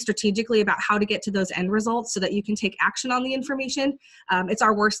 thinking strategically about how to get to those end results so that you can take action on the information. It's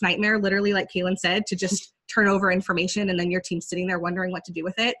our worst nightmare, literally, like Kaylin said, to just turn over information and then your team's sitting there wondering what to do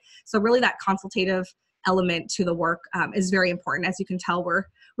with it. So really that consultative element to the work is very important. As you can tell, we're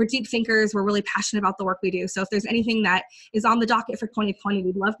deep thinkers. We're really passionate about the work we do. So if there's anything that is on the docket for 2020,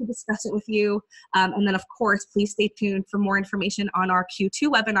 we'd love to discuss it with you. And then, of course, please stay tuned for more information on our Q2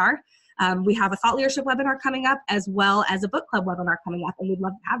 webinar. We have a thought leadership webinar coming up, as well as a book club webinar coming up, and we'd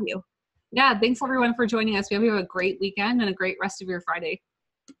love to have you. Yeah, thanks everyone for joining us. We hope you have a great weekend and a great rest of your Friday.